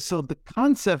where it is. So the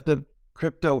concept of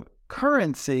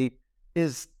cryptocurrency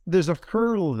is, there's a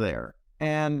hurdle there.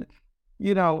 And,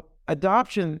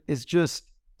 adoption is just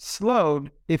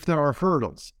slowed if there are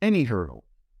hurdles, any hurdle.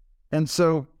 And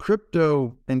so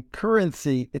crypto and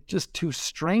currency, it's just too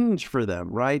strange for them,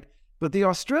 right? But the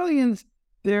Australians,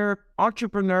 they're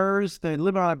entrepreneurs. They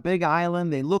live on a big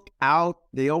island. They look out.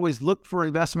 They always look for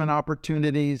investment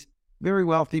opportunities. Very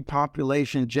wealthy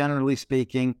population, generally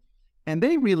speaking. And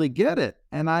they really get it.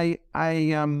 And I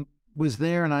was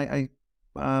there, and I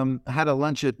had a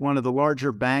lunch at one of the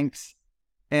larger banks,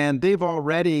 and they've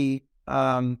already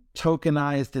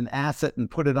tokenized an asset and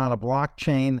put it on a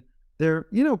blockchain. They're,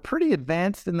 pretty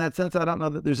advanced in that sense. I don't know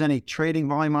that there's any trading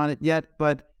volume on it yet,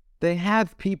 but they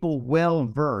have people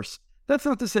well-versed. That's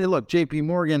not to say, look, JP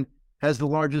Morgan has the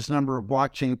largest number of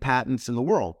blockchain patents in the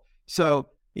world. So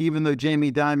even though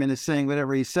Jamie Dimon is saying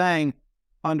whatever he's saying,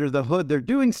 under the hood, they're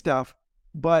doing stuff.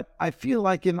 But I feel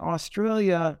like in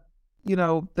Australia,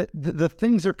 the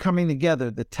things are coming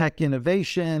together, the tech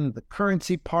innovation, the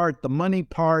currency part, the money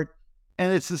part,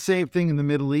 and it's the same thing in the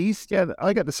Middle East. Yeah,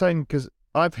 I get the same, because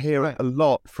I've heard a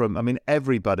lot from,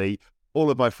 everybody, all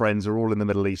of my friends are all in the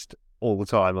Middle East all the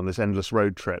time on this endless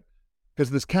road trip, because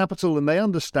there's capital, and they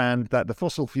understand that the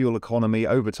fossil fuel economy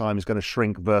over time is going to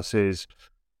shrink versus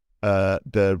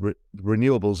the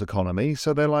renewables economy.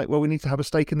 So they're like, well, we need to have a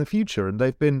stake in the future. And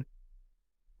they've been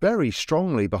very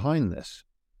strongly behind this.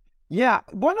 Yeah.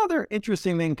 One other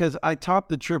interesting thing, because I topped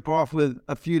the trip off with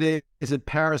a few days at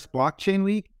Paris Blockchain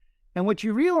Week. And what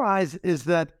you realize is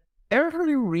that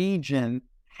every region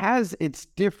has its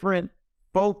different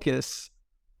focus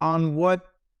on what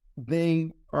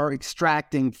they are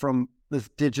extracting from this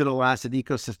digital asset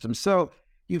ecosystem. So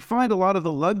you find a lot of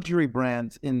the luxury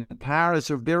brands in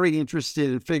Paris are very interested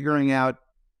in figuring out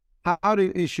how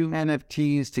to issue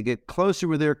NFTs to get closer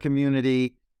with their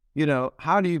community.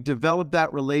 How do you develop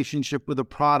that relationship with a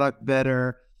product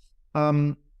better?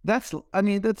 That's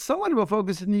somewhat of a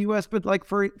focus in the US, but like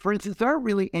for instance, there aren't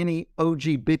really any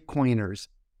OG Bitcoiners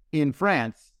in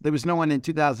France. There was no one in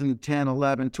 2010,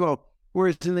 11, 12.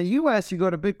 Whereas in the US, you go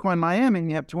to Bitcoin Miami and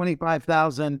you have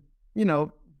 25,000,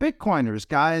 Bitcoiners,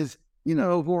 guys,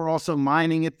 who are also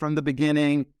mining it from the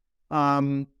beginning.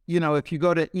 If you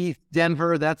go to ETH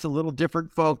Denver, that's a little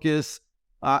different focus.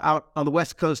 Out on the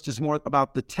West Coast is more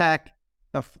about the tech.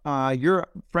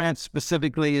 Europe, France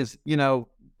specifically is,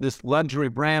 this luxury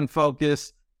brand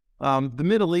focus. The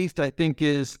Middle East, I think,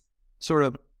 is sort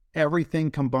of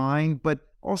everything combined. But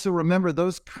also remember,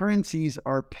 those currencies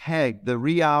are pegged. The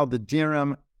real, the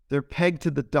dirham, they're pegged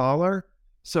to the dollar.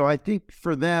 So I think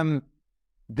for them,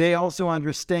 they also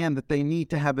understand that they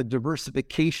need to have a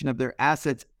diversification of their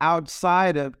assets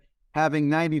outside of having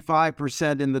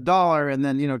 95% in the dollar and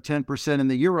then, 10% in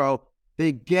the euro.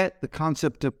 They get the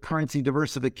concept of currency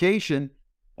diversification.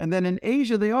 And then in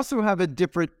Asia, they also have a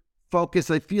different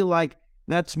focus. I feel like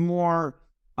that's more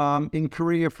in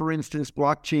Korea, for instance,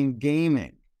 blockchain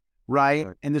gaming, right?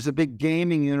 And there's a big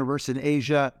gaming universe in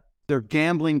Asia. There are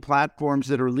gambling platforms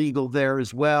that are legal there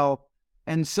as well.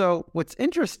 And so what's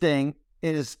interesting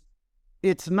is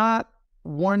it's not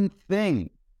one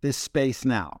thing, this space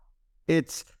now.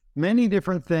 It's many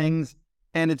different things,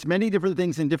 and it's many different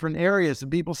things in different areas.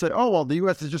 And people say, oh, well, the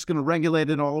U.S. is just going to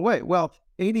regulate it all away. Well,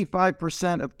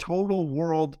 85% of total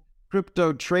world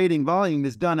crypto trading volume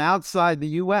is done outside the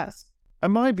U.S.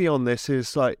 And my view on this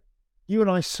is like, you and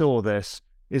I saw this,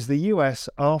 is the US,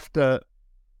 after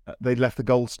they left the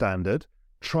gold standard,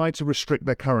 tried to restrict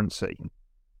their currency.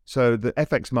 So the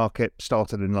FX market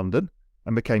started in London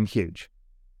and became huge.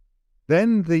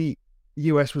 Then the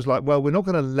US was like, well, we're not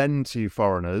going to lend to you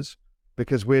foreigners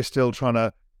because we're still trying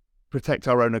to protect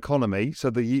our own economy. So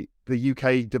the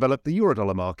UK developed the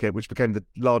Eurodollar market, which became the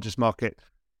largest market.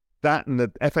 That and the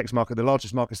FX market, the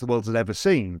largest markets the world had ever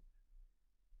seen.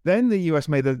 Then the US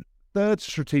made a third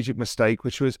strategic mistake,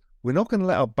 which was, we're not going to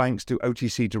let our banks do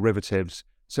OTC derivatives.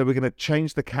 So we're going to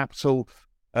change the capital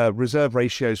reserve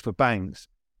ratios for banks.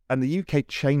 And the UK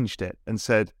changed it and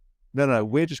said, no,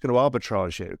 we're just going to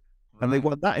arbitrage you. And they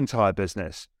won that entire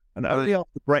business. And only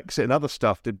after Brexit and other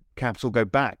stuff did capital go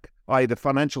back, i.e. the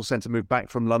financial centre moved back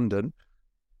from London.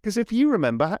 Because if you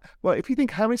remember, well, if you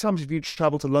think how many times have you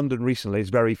travelled to London recently, it's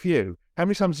very few. How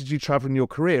many times did you travel in your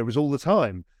career? It was all the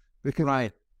time.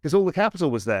 Because all the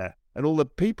capital was there and all the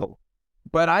people.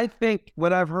 But I think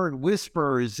what I've heard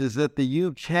whispers is that the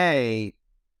UK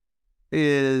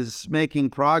is making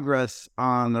progress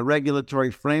on the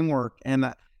regulatory framework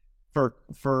and for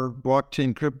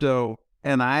blockchain crypto.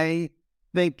 And I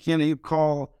think, you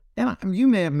call, and you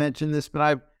may have mentioned this,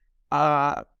 but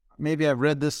maybe I've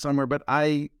read this somewhere, but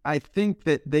I think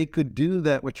that they could do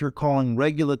that, what you're calling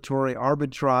regulatory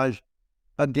arbitrage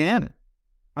again.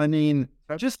 I mean,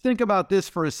 just think about this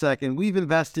for a second. We've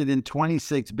invested in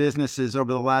 26 businesses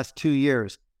over the last 2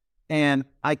 years. And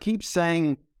I keep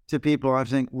saying to people, I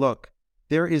think, look,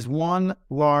 there is one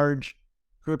large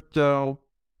crypto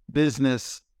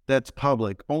business that's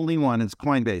public, only one, it's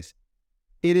Coinbase.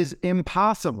 It is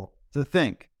impossible to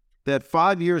think that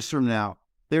 5 years from now,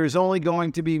 there is only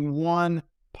going to be one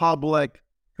public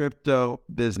crypto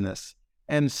business.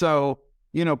 And so,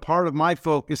 part of my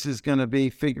focus is going to be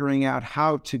figuring out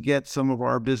how to get some of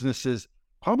our businesses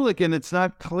public. And it's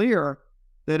not clear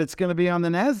that it's going to be on the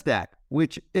NASDAQ,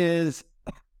 which is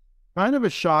kind of a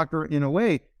shocker in a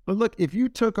way. But look, if you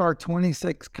took our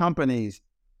 26 companies,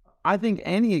 I think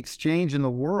any exchange in the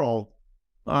world,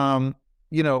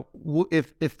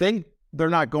 if they're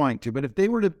not going to, but if they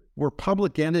were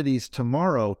public entities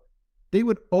tomorrow, they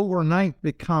would overnight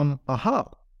become a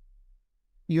hub,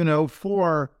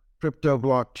 for crypto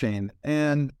blockchain.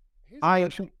 And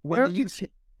where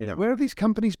are these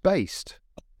companies based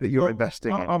that you're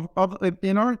investing in?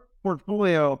 In our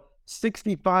portfolio,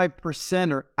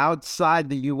 65% are outside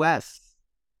the U.S.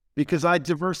 because I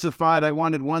diversified. I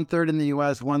wanted 1/3 in the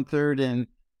U.S., 1/3 in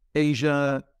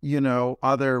Asia,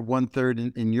 other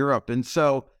 1/3 in Europe. And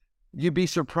so you'd be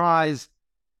surprised.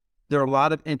 There are a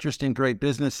lot of interesting, great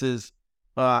businesses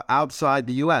outside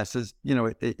the U.S. As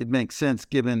it makes sense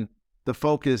given the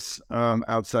focus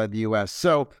outside the U.S.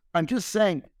 So I'm just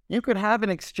saying, you could have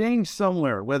an exchange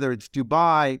somewhere, whether it's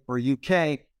Dubai or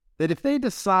UK, that if they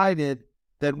decided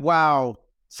that, wow,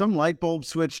 some light bulb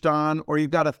switched on, or you've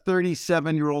got a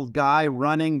 37-year-old guy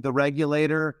running the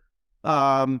regulator.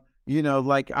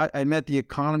 Like I met the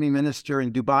economy minister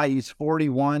in Dubai. He's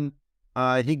 41.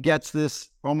 He gets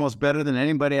this almost better than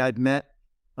anybody I'd met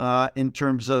in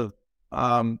terms of,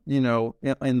 in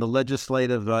the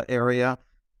legislative area.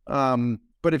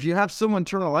 But if you have someone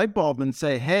turn a light bulb and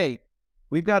say, hey,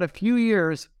 we've got a few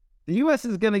years, the U.S.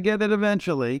 is going to get it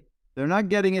eventually. They're not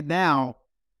getting it now.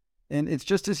 And it's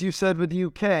just as you said with the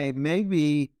UK,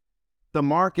 maybe the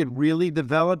market really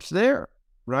develops there,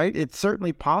 right? It's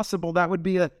certainly possible. That would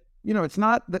be it's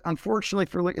not, unfortunately,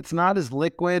 it's not as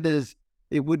liquid as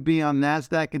it would be on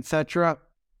NASDAQ, et cetera.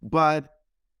 But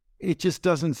it just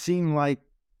doesn't seem like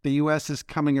the U.S. is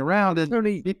coming around. It's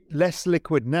only less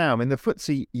liquid now. I mean, the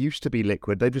FTSE used to be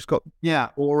liquid. They've just got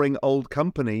boring old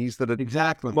companies that are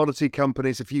commodity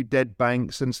companies, a few dead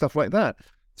banks and stuff like that.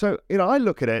 So, I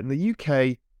look at it, and the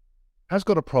UK has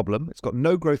got a problem. It's got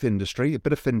no growth industry, a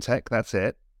bit of fintech, that's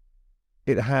it.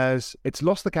 It's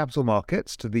lost the capital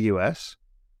markets to the US.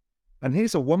 And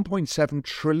here's a $1.7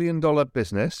 trillion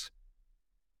business.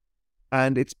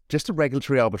 And it's just a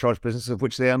regulatory arbitrage business of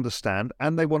which they understand,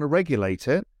 and they want to regulate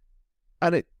it.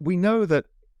 And we know that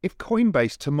if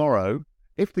Coinbase tomorrow,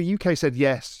 if the UK said,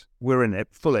 yes, we're in it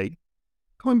fully,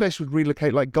 Coinbase would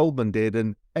relocate like Goldman did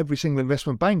and every single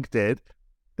investment bank did.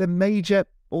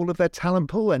 All of their talent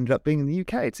pool ended up being in the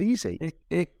UK. It's easy.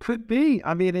 It could be.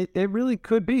 I mean, it really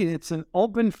could be. It's an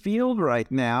open field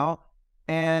right now.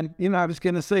 And, I was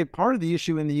going to say part of the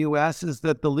issue in the U.S. is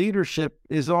that the leadership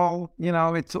is all,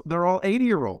 they're all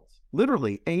 80-year-olds,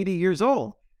 literally 80 years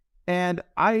old. And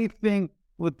I think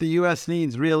what the U.S.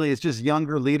 needs really is just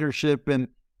younger leadership. And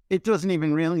it doesn't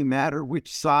even really matter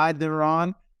which side they're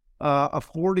on. A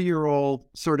 40-year-old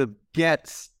sort of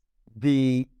gets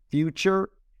the future.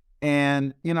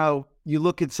 And, you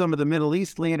look at some of the Middle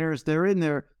East leaders, they're in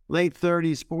their late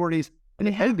 30s, 40s, and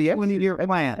they have 20-year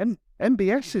plans.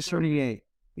 MBS is 38.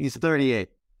 He's 38.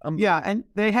 And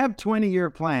they have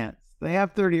 20-year plans. They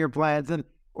have 30-year plans,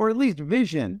 or at least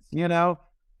visions,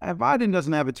 Biden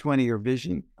doesn't have a 20-year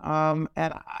vision, and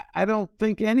I don't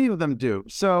think any of them do.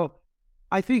 So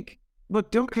I think, look,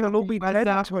 don't can all be dead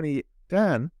in 20.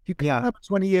 Dan, you can't have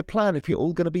a 20-year plan if you're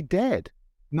all going to be dead.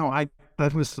 No,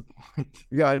 that was the point.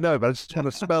 Yeah, I know, but I just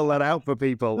want to spell that out for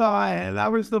people. No,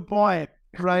 that was the point,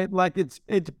 right? Like it's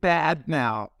bad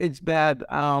now. It's bad.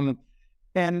 And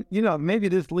maybe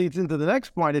this leads into the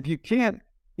next point. If you can't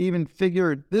even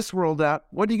figure this world out,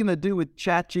 what are you going to do with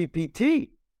ChatGPT?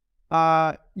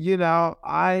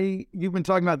 You've been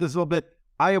talking about this a little bit.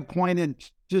 I appointed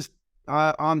just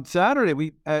on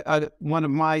Saturday. One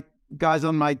of my guys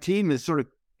on my team is sort of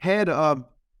head of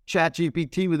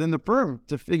ChatGPT within the firm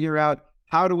to figure out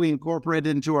how do we incorporate it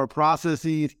into our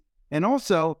processes, and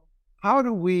also how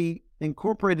do we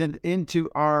incorporate it into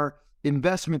our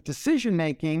investment decision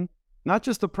making, not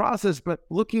just the process, but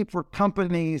looking for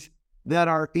companies that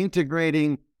are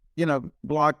integrating,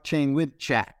 blockchain with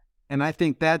chat. And I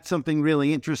think that's something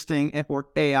really interesting for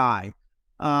AI,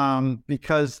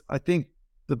 because I think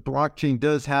the blockchain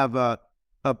does have a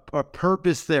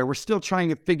purpose there. We're still trying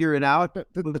to figure it out, but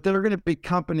there are going to be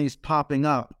companies popping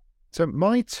up. So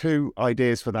my two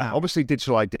ideas for that, obviously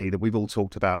digital ID that we've all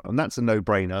talked about, and that's a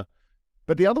no-brainer.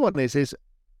 But the other one is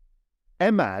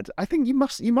Emad. I think you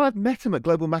might have met him at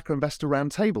Global Macro Investor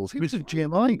Roundtables. He was a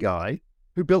GMI guy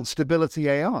who built Stability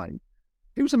AI.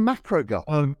 He was a macro guy.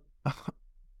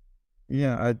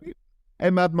 Emad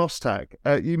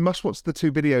Mostak. You must watch the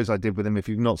two videos I did with him if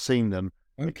you've not seen them.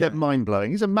 Okay. They're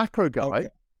mind-blowing. He's a macro guy.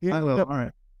 Okay. I will. All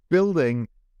right. Building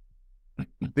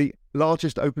the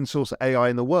largest open source AI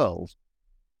in the world.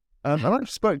 And I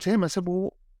spoke to him. I said,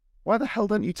 well, why the hell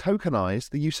don't you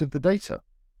tokenize the use of the data?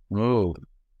 Oh.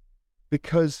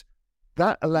 Because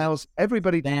that allows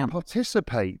everybody to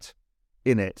participate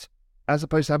in it, as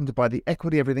opposed to having to buy the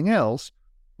equity, everything else.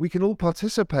 We can all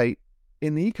participate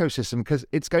in the ecosystem because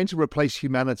it's going to replace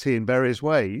humanity in various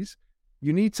ways.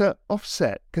 You need to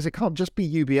offset, because it can't just be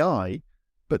UBI,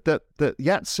 but the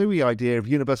Yatsui idea of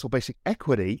universal basic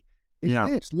equity is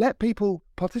this. Let people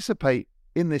participate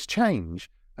in this change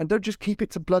and don't just keep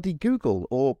it to bloody Google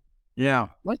or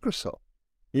Microsoft.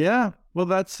 Yeah, well,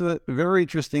 that's a very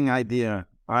interesting idea.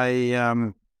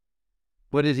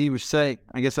 What did he say?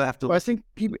 I guess I have to... Well, I think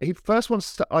he first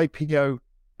wants to IPO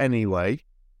anyway,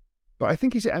 but I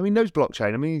think he knows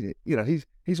blockchain. I mean,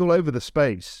 he's all over the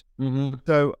space. Mm-hmm.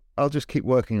 So I'll just keep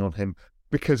working on him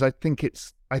because I think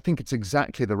it's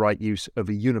exactly the right use of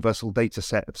a universal data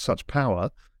set of such power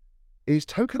is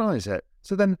tokenize it.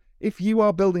 So then if you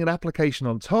are building an application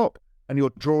on top and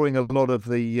you're drawing a lot of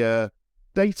the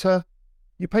data,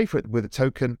 you pay for it with a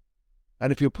token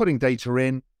And if you're putting data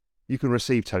in, you can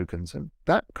receive tokens, and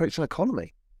that creates an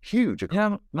economy. Huge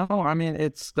economy. Yeah, no, I mean,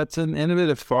 that's an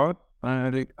innovative thought.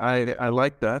 I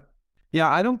like that. Yeah,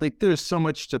 I don't think there's so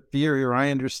much to theory, or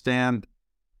I understand.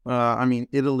 I mean,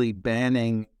 Italy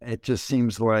banning, it just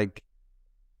seems like,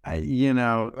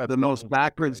 the most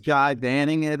backwards guy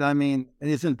banning it. I mean,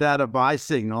 isn't that a buy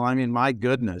signal? I mean, my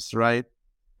goodness, right?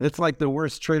 It's like the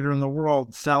worst trader in the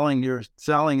world selling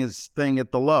his thing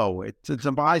at the low. It's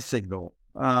a buy signal.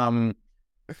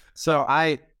 So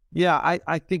I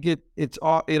think it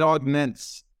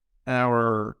augments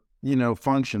our,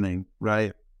 functioning,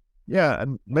 right? Yeah,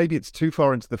 and maybe it's too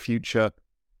far into the future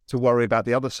to worry about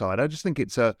the other side. I just think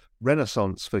it's a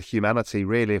renaissance for humanity,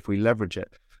 really, if we leverage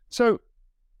it. So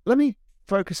let me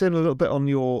focus in a little bit on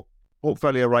your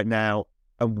portfolio right now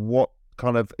and what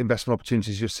kind of investment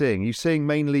opportunities you're seeing. Are you seeing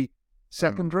mainly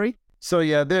secondary? So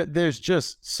yeah, there's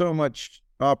just so much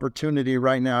opportunity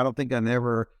right now. I don't think I've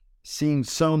ever seen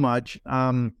so much.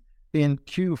 In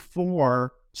Q4,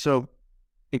 so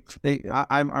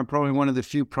I'm probably one of the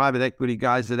few private equity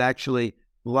guys that actually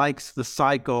likes the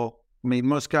cycle. I mean,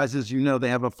 most guys, as you know, they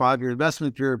have a 5-year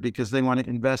investment period because they want to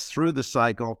invest through the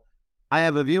cycle. I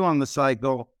have a view on the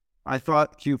cycle. I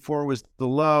thought Q4 was the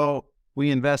low. We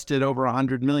invested over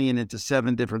 $100 million into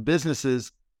 7 different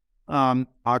businesses,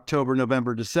 October,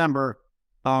 November, December.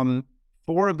 4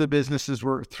 of the businesses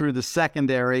were through the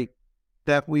secondary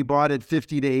that we bought at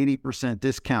 50 to 80%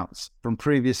 discounts from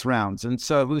previous rounds. And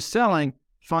so who's selling?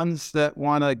 Funds that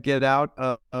want to get out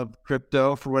of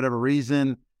crypto for whatever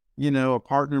reason. A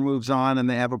partner moves on and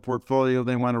they have a portfolio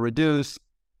they want to reduce.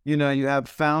 You have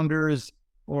founders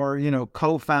or,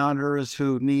 co-founders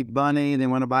who need money. They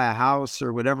want to buy a house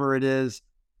or whatever it is.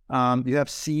 You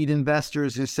have seed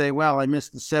investors who say, well, I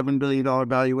missed the $7 billion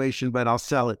valuation, but I'll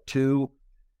sell it too.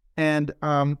 And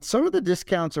some of the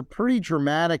discounts are pretty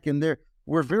dramatic, and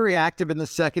we're very active in the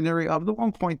secondary. Of the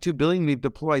 $1.2 billion we've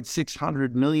deployed,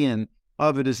 $600 million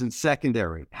of it is in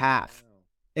secondary, half.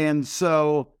 And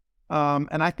so,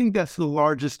 and I think that's the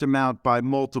largest amount by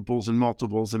multiples and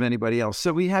multiples of anybody else.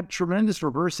 So we have tremendous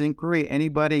reverse inquiry.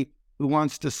 Anybody who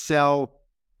wants to sell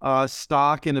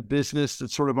stock in a business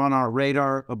that's sort of on our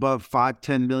radar above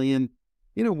 5-10 million,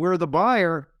 we're the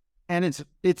buyer, and it's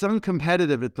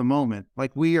uncompetitive at the moment.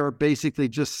 Like, we are basically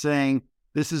just saying,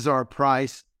 this is our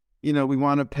price. We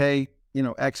want to pay,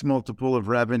 X multiple of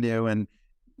revenue, and,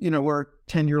 we're a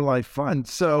 10-year life fund.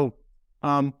 So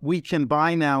we can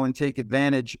buy now and take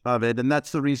advantage of it. And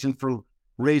that's the reason for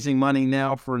raising money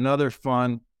now for another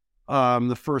fund.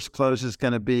 The first close is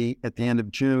going to be at the end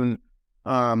of June,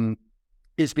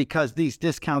 is because these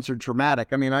discounts are dramatic.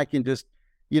 I mean, I can just,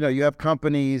 you have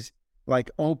companies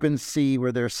like OpenSea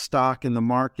where there's stock in the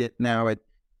market now at,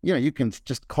 you can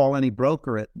just call any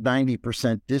broker at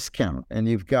 90% discount. And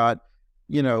you've got,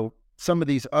 some of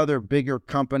these other bigger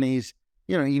companies,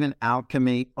 even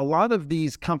Alchemy, a lot of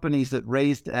these companies that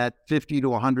raised at 50 to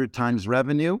 100 times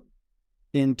revenue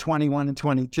in 21 and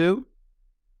 22,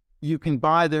 you can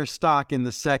buy their stock in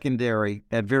the secondary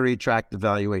at very attractive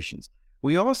valuations.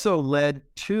 We also led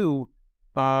 3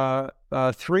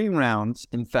 rounds,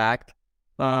 in fact,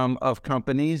 of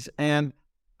companies. And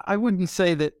I wouldn't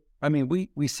say that,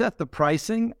 we set the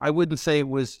pricing. I wouldn't say it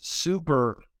was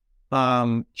super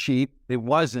cheap. It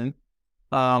wasn't.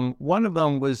 One of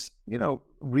them was,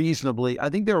 reasonably, I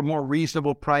think there were more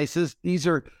reasonable prices. These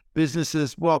are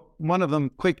businesses. Well, one of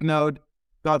them, QuickNode,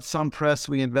 got some press.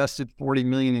 We invested $40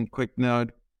 million in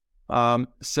QuickNode,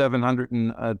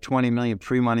 $720 million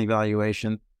pre-money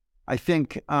valuation. I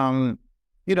think,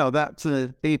 that's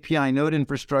an API node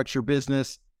infrastructure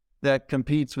business that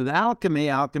competes with Alchemy.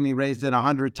 Alchemy raised at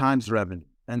 100 times revenue.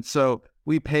 And so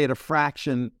we paid a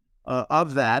fraction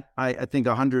of that. I think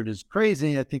 100 is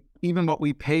crazy. I think even what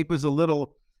we paid was a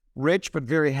little rich, but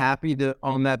very happy to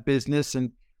own that business.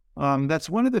 And that's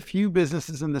one of the few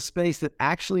businesses in the space that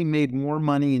actually made more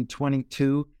money in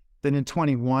 22 than in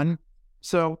 21.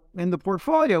 So in the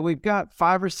portfolio, we've got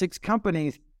 5 or 6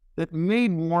 companies that made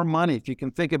more money, if you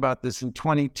can think about this, in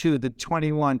 22 than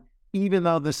 21, even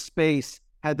though the space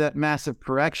had that massive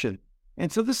correction.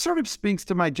 And so this sort of speaks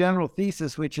to my general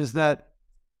thesis, which is that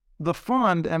the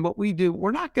fund and what we do,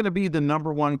 we're not going to be the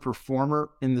number one performer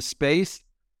in the space,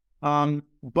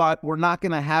 but we're not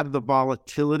going to have the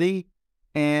volatility.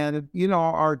 And,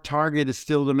 our target is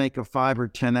still to make a 5 or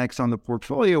 10x on the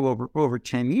portfolio over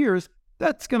 10 years.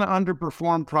 That's going to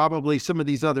underperform probably some of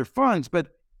these other funds, but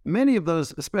many of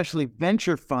those, especially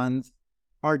venture funds,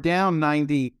 are down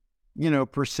 90%,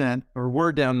 or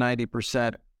were down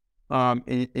 90%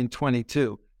 in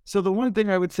 22. So the one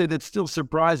thing I would say that's still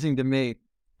surprising to me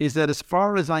is that, as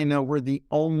far as I know, we're the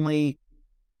only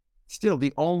still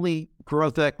the only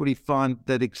growth equity fund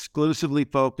that exclusively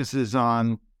focuses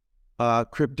on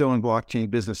crypto and blockchain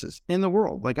businesses in the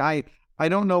world. Like I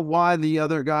don't know why the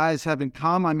other guys haven't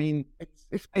come. I mean,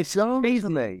 it's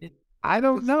crazy. I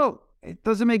don't know. It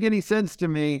doesn't make any sense to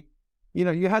me. You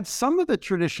know, you had some of the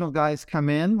traditional guys come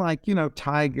in, like, you know,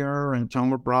 Tiger and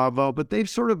Thoma Bravo, but they've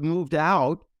sort of moved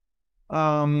out.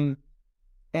 And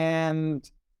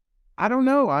I don't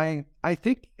know. I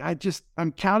think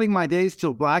I'm counting my days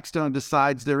till Blackstone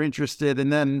decides they're interested,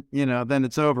 and then, you know, then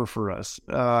it's over for us.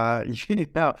 You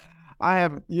know, I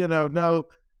have, you know,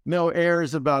 no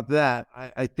airs about that.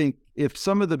 I think if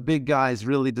some of the big guys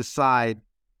really decide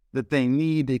that they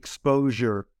need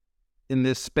exposure in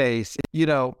this space, you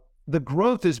know, the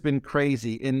growth has been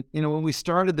crazy. And, you know, when we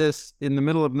started this in the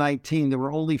middle of 19, there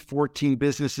were only 14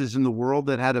 businesses in the world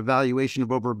that had a valuation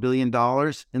of over $1 billion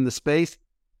in the space.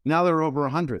 Now there are over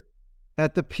 100.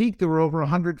 At the peak, there were over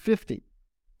 150.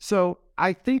 So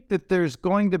I think that there's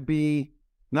going to be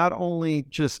not only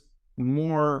just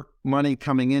more money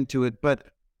coming into it, but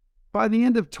by the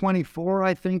end of 24,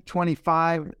 I think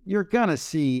 25, you're going to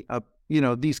see, you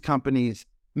know, these companies,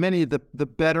 many of the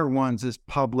better ones as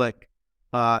public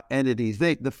entities.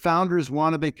 The founders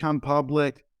want to become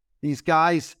public. These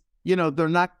guys, you know, they're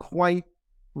not quite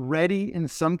ready. In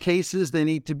some cases, they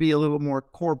need to be a little more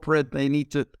corporate. They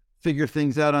need to figure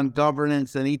things out on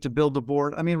governance. They need to build a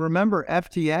board. I mean, remember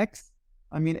FTX?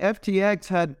 I mean, FTX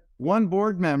had one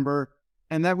board member,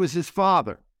 and that was his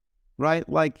father, right?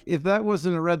 Like, if that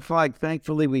wasn't a red flag,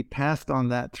 thankfully, we passed on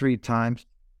that 3 times.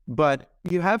 But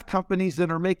you have companies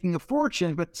that are making a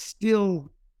fortune, but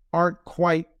still aren't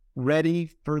quite ready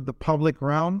for the public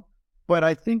realm. But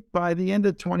I think by the end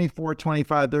of 24,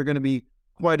 25, there are going to be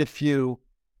quite a few.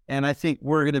 And I think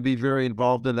we're going to be very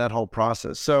involved in that whole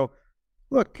process. So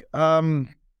look,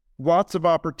 lots of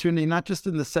opportunity, not just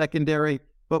in the secondary,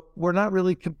 but we're not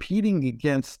really competing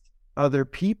against other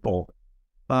people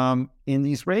in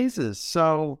these raises.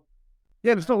 So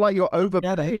yeah, it's not like you're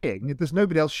overpaying. There's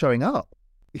nobody else showing up.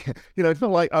 You know, it's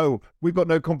not like, oh, we've got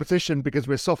no competition because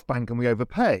we're SoftBank and we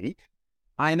overpay.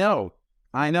 I know.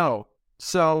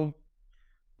 So,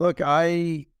 look,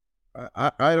 I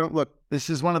don't look. This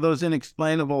is one of those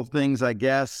inexplainable things, I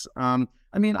guess. I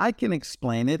mean, I can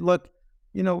explain it. Look,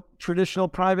 you know, traditional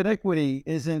private equity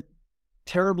isn't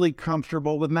terribly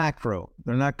comfortable with macro.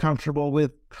 They're not comfortable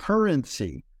with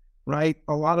currency, right?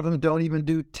 A lot of them don't even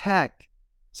do tech.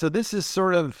 So this is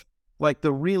sort of like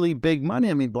the really big money.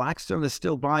 I mean, Blackstone is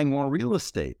still buying more real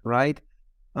estate, right?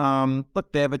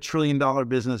 Look, they have $1 trillion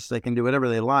business. They can do whatever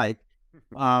they like.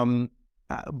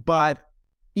 But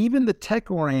even the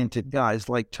tech-oriented guys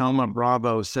like Thoma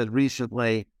Bravo said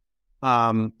recently,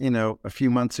 you know, a few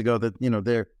months ago that, you know,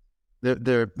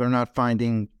 they're not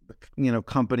finding, you know,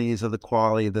 companies of the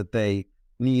quality that they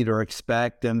need or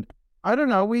expect. And I don't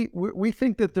know, we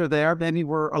think that they're there. Maybe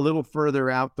we're a little further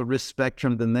out the risk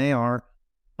spectrum than they are.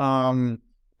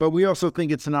 But we also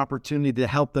think it's an opportunity to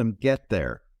help them get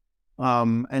there.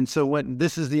 And so when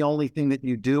this is the only thing that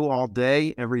you do all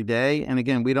day, every day, and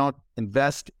again, we don't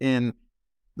invest in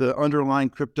the underlying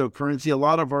cryptocurrency. A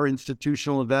lot of our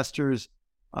institutional investors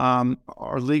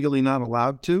are legally not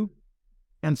allowed to.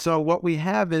 And so what we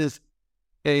have is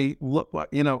a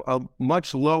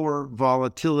much lower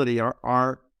volatility.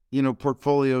 Our you know,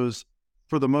 portfolios,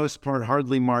 for the most part,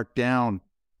 hardly marked down.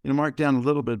 You know, marked down a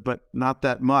little bit, but not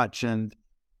that much. And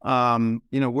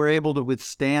you know, we're able to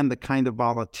withstand the kind of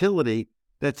volatility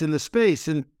that's in the space.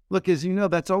 And look, as you know,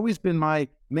 that's always been my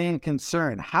main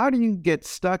concern. How do you get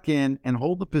stuck in and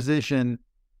hold the position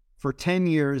for 10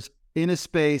 years in a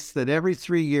space that every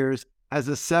 3 years has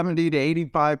a 70 to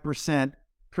 85%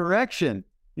 correction?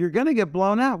 You're going to get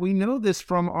blown out. We know this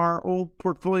from our old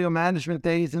portfolio management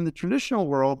days in the traditional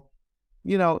world.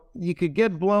 You know, you could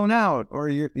get blown out, or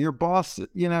your boss,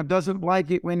 you know, doesn't like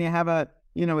it when you have a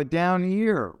down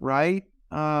year, right?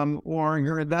 Or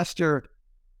your investor.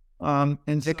 And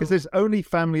because there's only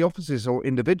family offices or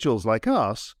individuals like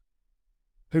us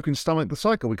who can stomach the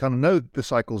cycle. We kind of know the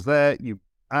cycle's there. You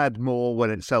add more when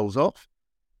it sells off,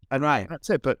 and right, that's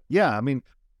it. But yeah, I mean,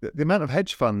 the amount of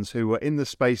hedge funds who were in the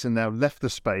space and now left the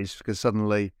space because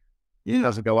suddenly it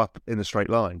doesn't go up in a straight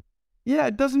line. Yeah,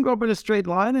 it doesn't go up in a straight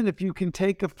line. And if you can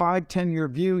take a 5-10 year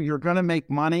view, you're going to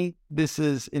make money. This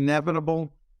is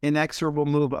inevitable, inexorable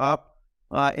move up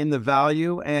in the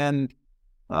value. And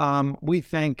we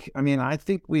think, I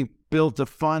think we've built a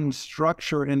fund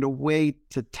structure and a way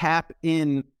to tap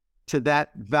in to that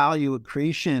value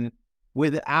accretion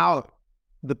without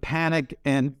the panic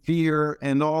and fear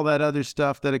and all that other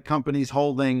stuff that a company's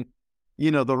holding, you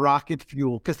know, the rocket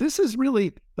fuel. Because this is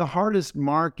really the hardest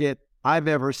market I've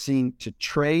ever seen to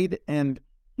trade. And,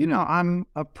 I'm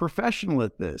a professional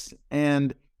at this.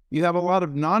 And you have a lot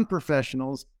of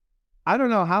non-professionals. I don't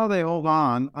know how they hold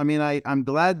on. I mean, I'm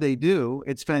glad they do.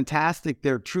 It's fantastic.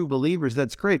 They're true believers.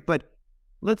 That's great. But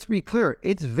let's be clear,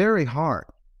 it's very hard.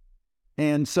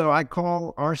 And so I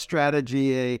call our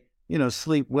strategy a,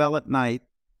 sleep well at night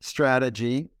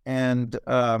strategy. And,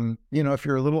 if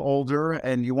you're a little older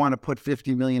and you want to put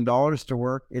 $50 million to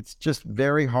work, it's just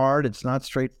very hard. It's not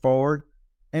straightforward.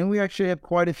 And we actually have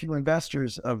quite a few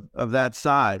investors of that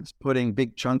size putting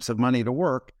big chunks of money to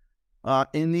work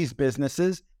in these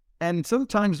businesses. And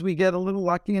sometimes we get a little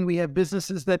lucky and we have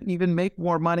businesses that even make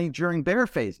more money during bear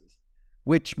phases,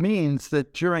 which means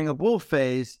that during a bull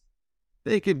phase,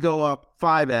 they could go up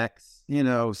 5x,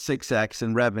 6x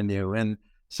in revenue. And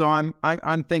so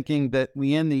I'm thinking that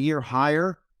we end the year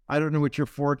higher. I don't know what your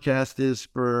forecast is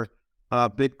for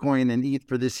Bitcoin and ETH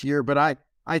for this year, but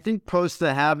I think post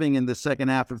the halving in the second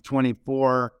half of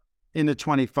 24 into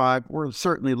 25, we're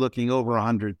certainly looking over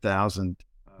 100,000.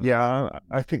 Yeah,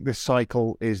 I think this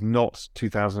cycle is not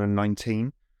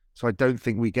 2019. So I don't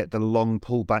think we get the long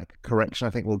pullback correction.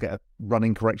 I think we'll get a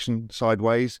running correction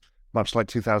sideways, much like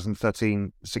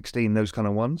 2013, 16, those kind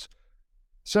of ones.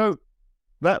 So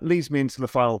that leads me into the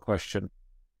final question.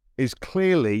 Is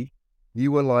clearly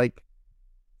you were like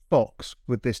Fox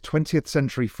with this 20th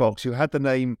Century Fox. You had the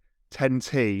name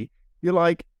 10T. You're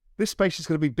like, this space is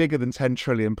going to be bigger than 10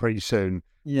 trillion pretty soon.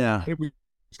 Yeah.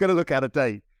 It's going to look out of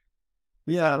date.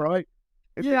 Yeah. Right?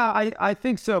 I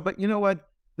think so. But you know what?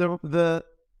 The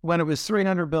when it was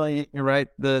 300 billion, you're right,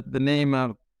 the name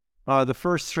of the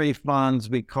first three funds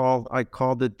I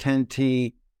called it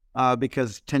 10T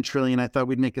because 10 trillion, I thought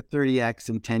we'd make it 30x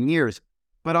in 10 years.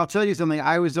 But I'll tell you something,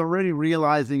 I was already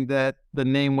realizing that the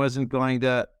name wasn't going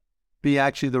to be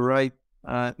actually the right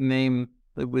name.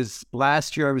 It was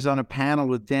last year I was on a panel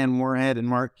with Dan Moorhead and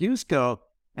Mark Yusko,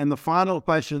 and the final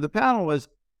question of the panel was,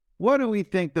 what do we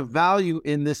think the value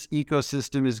in this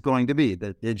ecosystem is going to be,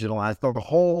 the digital asset, the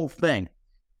whole thing?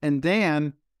 And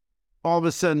Dan all of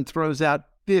a sudden throws out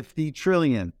 50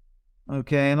 trillion.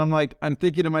 Okay. And I'm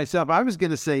thinking to myself, I was going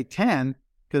to say 10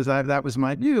 because that was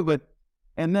my view,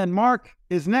 and then Mark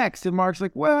is next. And Mark's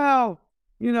like, well,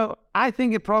 I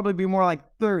think it'd probably be more like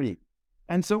 30.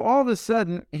 And so all of a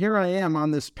sudden, here I am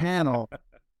on this panel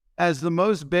as the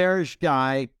most bearish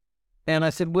guy. And I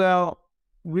said, well,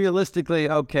 realistically,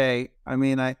 okay. I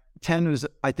mean, 10 was,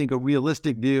 I think, a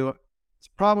realistic view. It's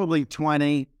probably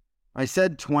 20. I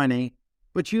said 20.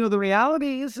 But, the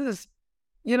reality is,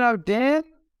 Dan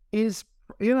is,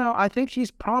 I think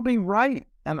he's probably right.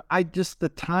 And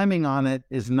the timing on it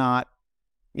is not,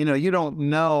 you don't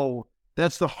know.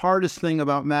 That's the hardest thing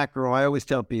about macro. I always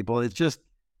tell people, it's just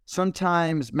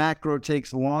sometimes macro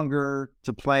takes longer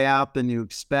to play out than you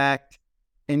expect.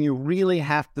 And you really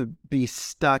have to be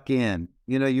stuck in.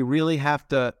 You really have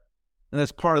to, and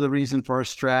that's part of the reason for our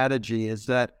strategy is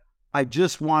that I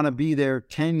just want to be there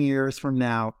 10 years from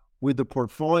now with the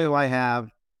portfolio I have.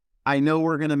 I know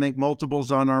we're going to make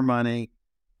multiples on our money.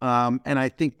 And I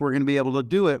think we're going to be able to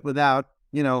do it without,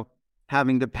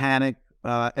 having to panic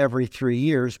every 3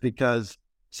 years because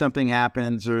something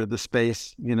happens or the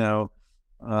space,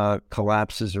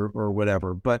 collapses or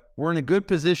whatever. But we're in a good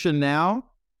position now.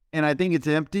 And I think it's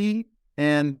empty.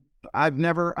 And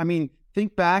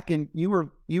think back, and you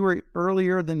were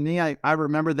earlier than me. I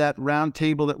remember that round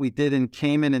table that we did in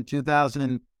Cayman in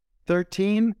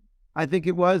 2013, I think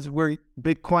it was, where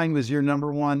Bitcoin was your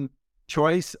number one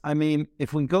choice. I mean,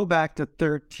 if we go back to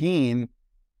 13,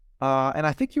 and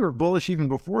I think you were bullish even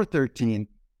before 13,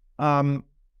 do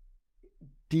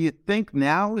you think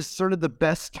now is sort of the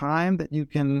best time that you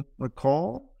can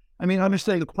recall? I mean, I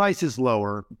understand the price is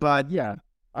lower, but yeah.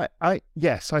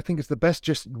 Yes, I think it's the best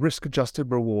just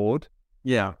risk-adjusted reward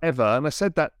ever. And I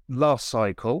said that last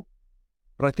cycle,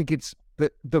 but I think it's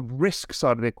the risk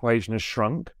side of the equation has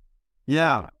shrunk.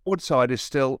 Yeah. The reward side is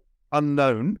still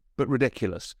unknown, but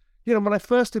ridiculous. When I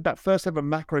first did that first ever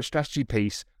macro strategy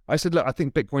piece, I said, look, I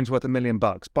think Bitcoin's worth $1 million.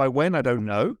 By when, I don't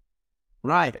know.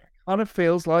 Right. It kind of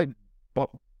feels like,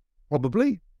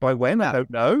 probably. By when, I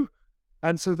don't know.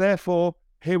 And so therefore,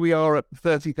 here we are at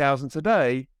 30,000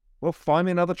 today. Well, find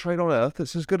me another trade on Earth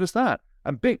that's as good as that.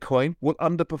 And Bitcoin will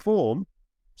underperform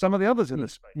some of the others in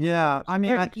this space. Yeah. I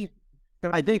mean,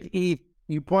 I think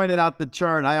you pointed out the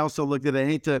chart. I also looked at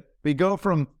it. We go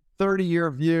from 30-year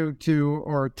view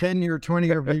or 10-year,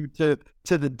 20-year view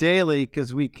to the daily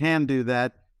because we can do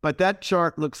that. But that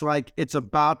chart looks like it's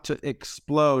about to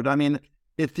explode. I mean,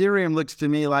 Ethereum looks to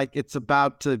me like it's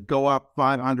about to go up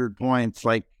 500 points,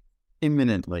 like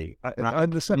imminently. I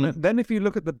understand. Then if you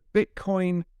look at the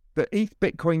ETH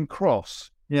Bitcoin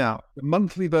cross, Yeah. The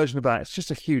monthly version of that, it's just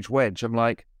a huge wedge. I'm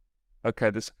like,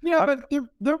 okay, but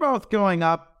they're both going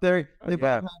up. They both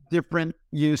have different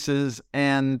uses.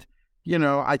 And,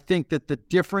 I think that the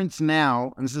difference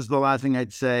now, and this is the last thing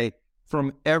I'd say,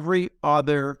 from every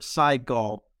other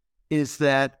cycle is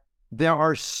that there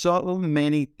are so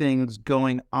many things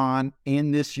going on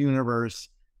in this universe.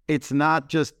 It's not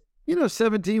just,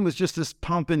 17 was just this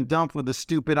pump and dump with the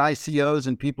stupid ICOs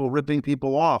and people ripping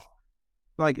people off.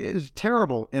 Like, it was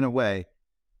terrible in a way.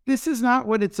 This is not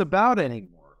what it's about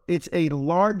anymore. It's a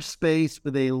large space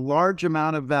with a large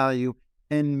amount of value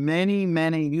and many,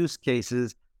 many use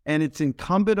cases. And it's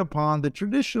incumbent upon the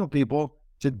traditional people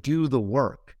to do the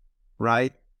work,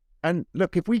 right? And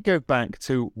look, if we go back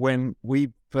to when we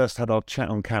first had our chat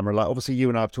on camera, like obviously you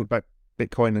and I have talked about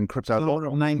Bitcoin and crypto. Summer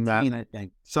of 19, I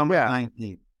think. Summer of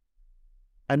 19.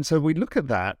 And so we look at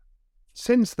that.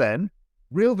 Since then,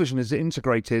 Real Vision has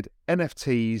integrated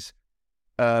NFTs,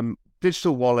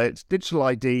 digital wallets, digital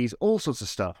IDs, all sorts of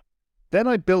stuff. Then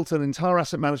I built an entire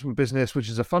asset management business, which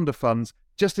is a fund of funds,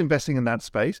 just investing in that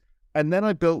space. And then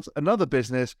I built another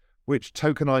business which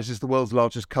tokenizes the world's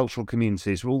largest cultural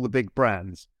communities with all the big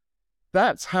brands.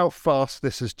 That's how fast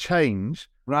this has changed.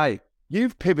 Right.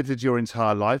 You've pivoted your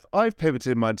entire life. I've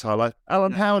pivoted my entire life.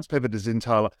 Alan Howard's pivoted his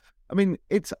entire life. I mean,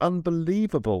 it's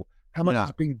unbelievable how much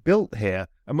is being built here.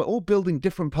 And we're all building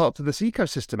different parts of this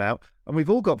ecosystem out. And we've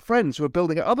all got friends who are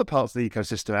building other parts of the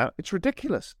ecosystem out. It's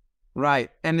ridiculous. Right.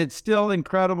 And it's still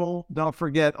incredible. Don't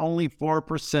forget, only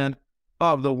 4%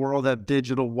 of the world have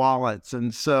digital wallets.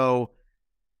 And so,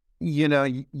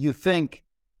 you think,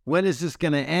 when is this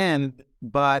going to end?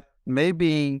 But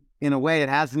maybe in a way it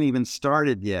hasn't even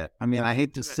started yet. I mean, I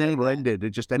hate to say it ended. It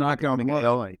just ended up becoming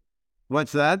AI.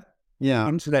 What's that? Yeah. The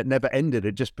internet never ended.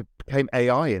 It just became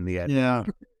AI in the end. Yeah.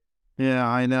 Yeah,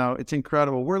 I know. It's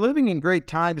incredible. We're living in great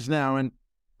times now. And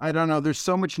I don't know, there's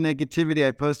so much negativity. I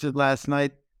posted last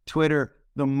night, Twitter,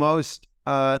 the most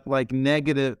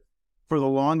negative for the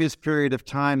longest period of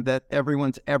time that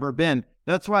everyone's ever been.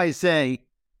 That's why I say,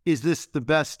 is this the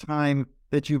best time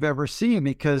that you've ever seen?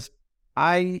 Because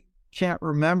I can't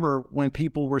remember when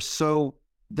people were so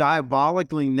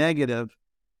diabolically negative,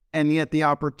 and yet the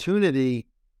opportunity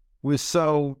was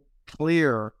so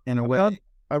clear in a way.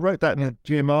 I wrote that in the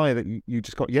GMI that you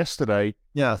just got yesterday.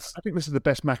 Yes. I think this is the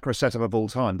best macro setup of all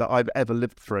time that I've ever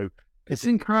lived through. It's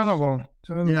incredible.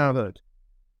 Yeah.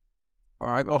 All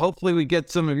right. Well, hopefully we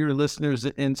get some of your listeners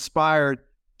inspired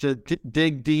to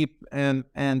dig deep and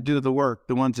do the work,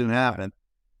 the ones who haven't.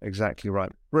 Exactly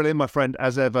right. Brilliant, my friend.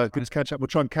 As ever, good to catch up. We'll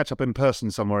try and catch up in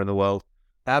person somewhere in the world.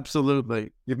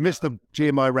 Absolutely. You've missed the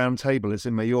GMI roundtable. It's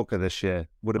in Mallorca this year.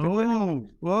 Would have been.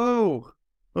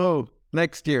 Whoa.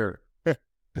 Next year.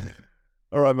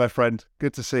 All right, my friend.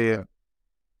 Good to see you.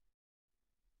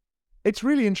 It's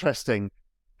really interesting,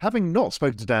 having not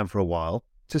spoken to Dan for a while,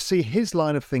 to see his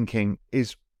line of thinking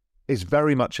is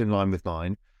very much in line with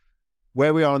mine.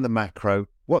 Where we are in the macro,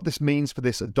 what this means for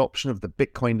this adoption of the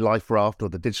Bitcoin life raft or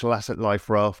the digital asset life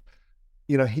raft.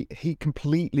 He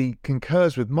completely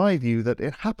concurs with my view that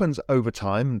it happens over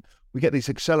time. We get these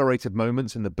accelerated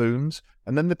moments in the booms,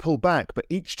 and then they pull back. But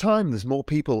each time there's more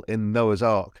people in Noah's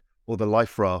Ark or the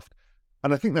life raft.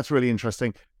 And I think that's really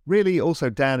interesting. Really, also,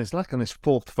 Dan is like on his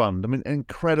fourth fund. I mean, an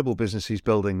incredible business he's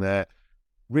building there.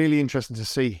 Really interesting to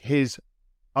see his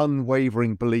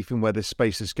unwavering belief in where this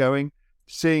space is going,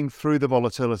 seeing through the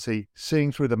volatility,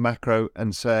 seeing through the macro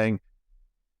and saying,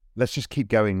 let's just keep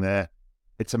going there.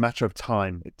 It's a matter of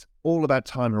time. It's all about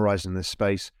time horizon in this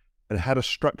space and how to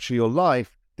structure your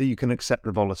life that you can accept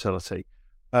the volatility.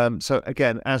 So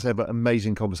again, as ever,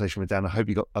 amazing conversation with Dan. I hope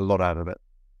you got a lot out of it.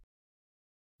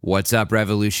 What's up,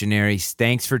 revolutionaries?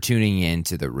 Thanks for tuning in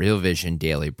to the Real Vision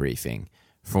Daily Briefing.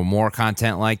 For more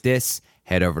content like this,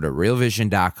 head over to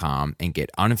realvision.com and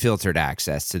get unfiltered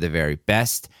access to the very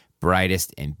best,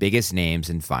 brightest, and biggest names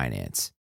in finance.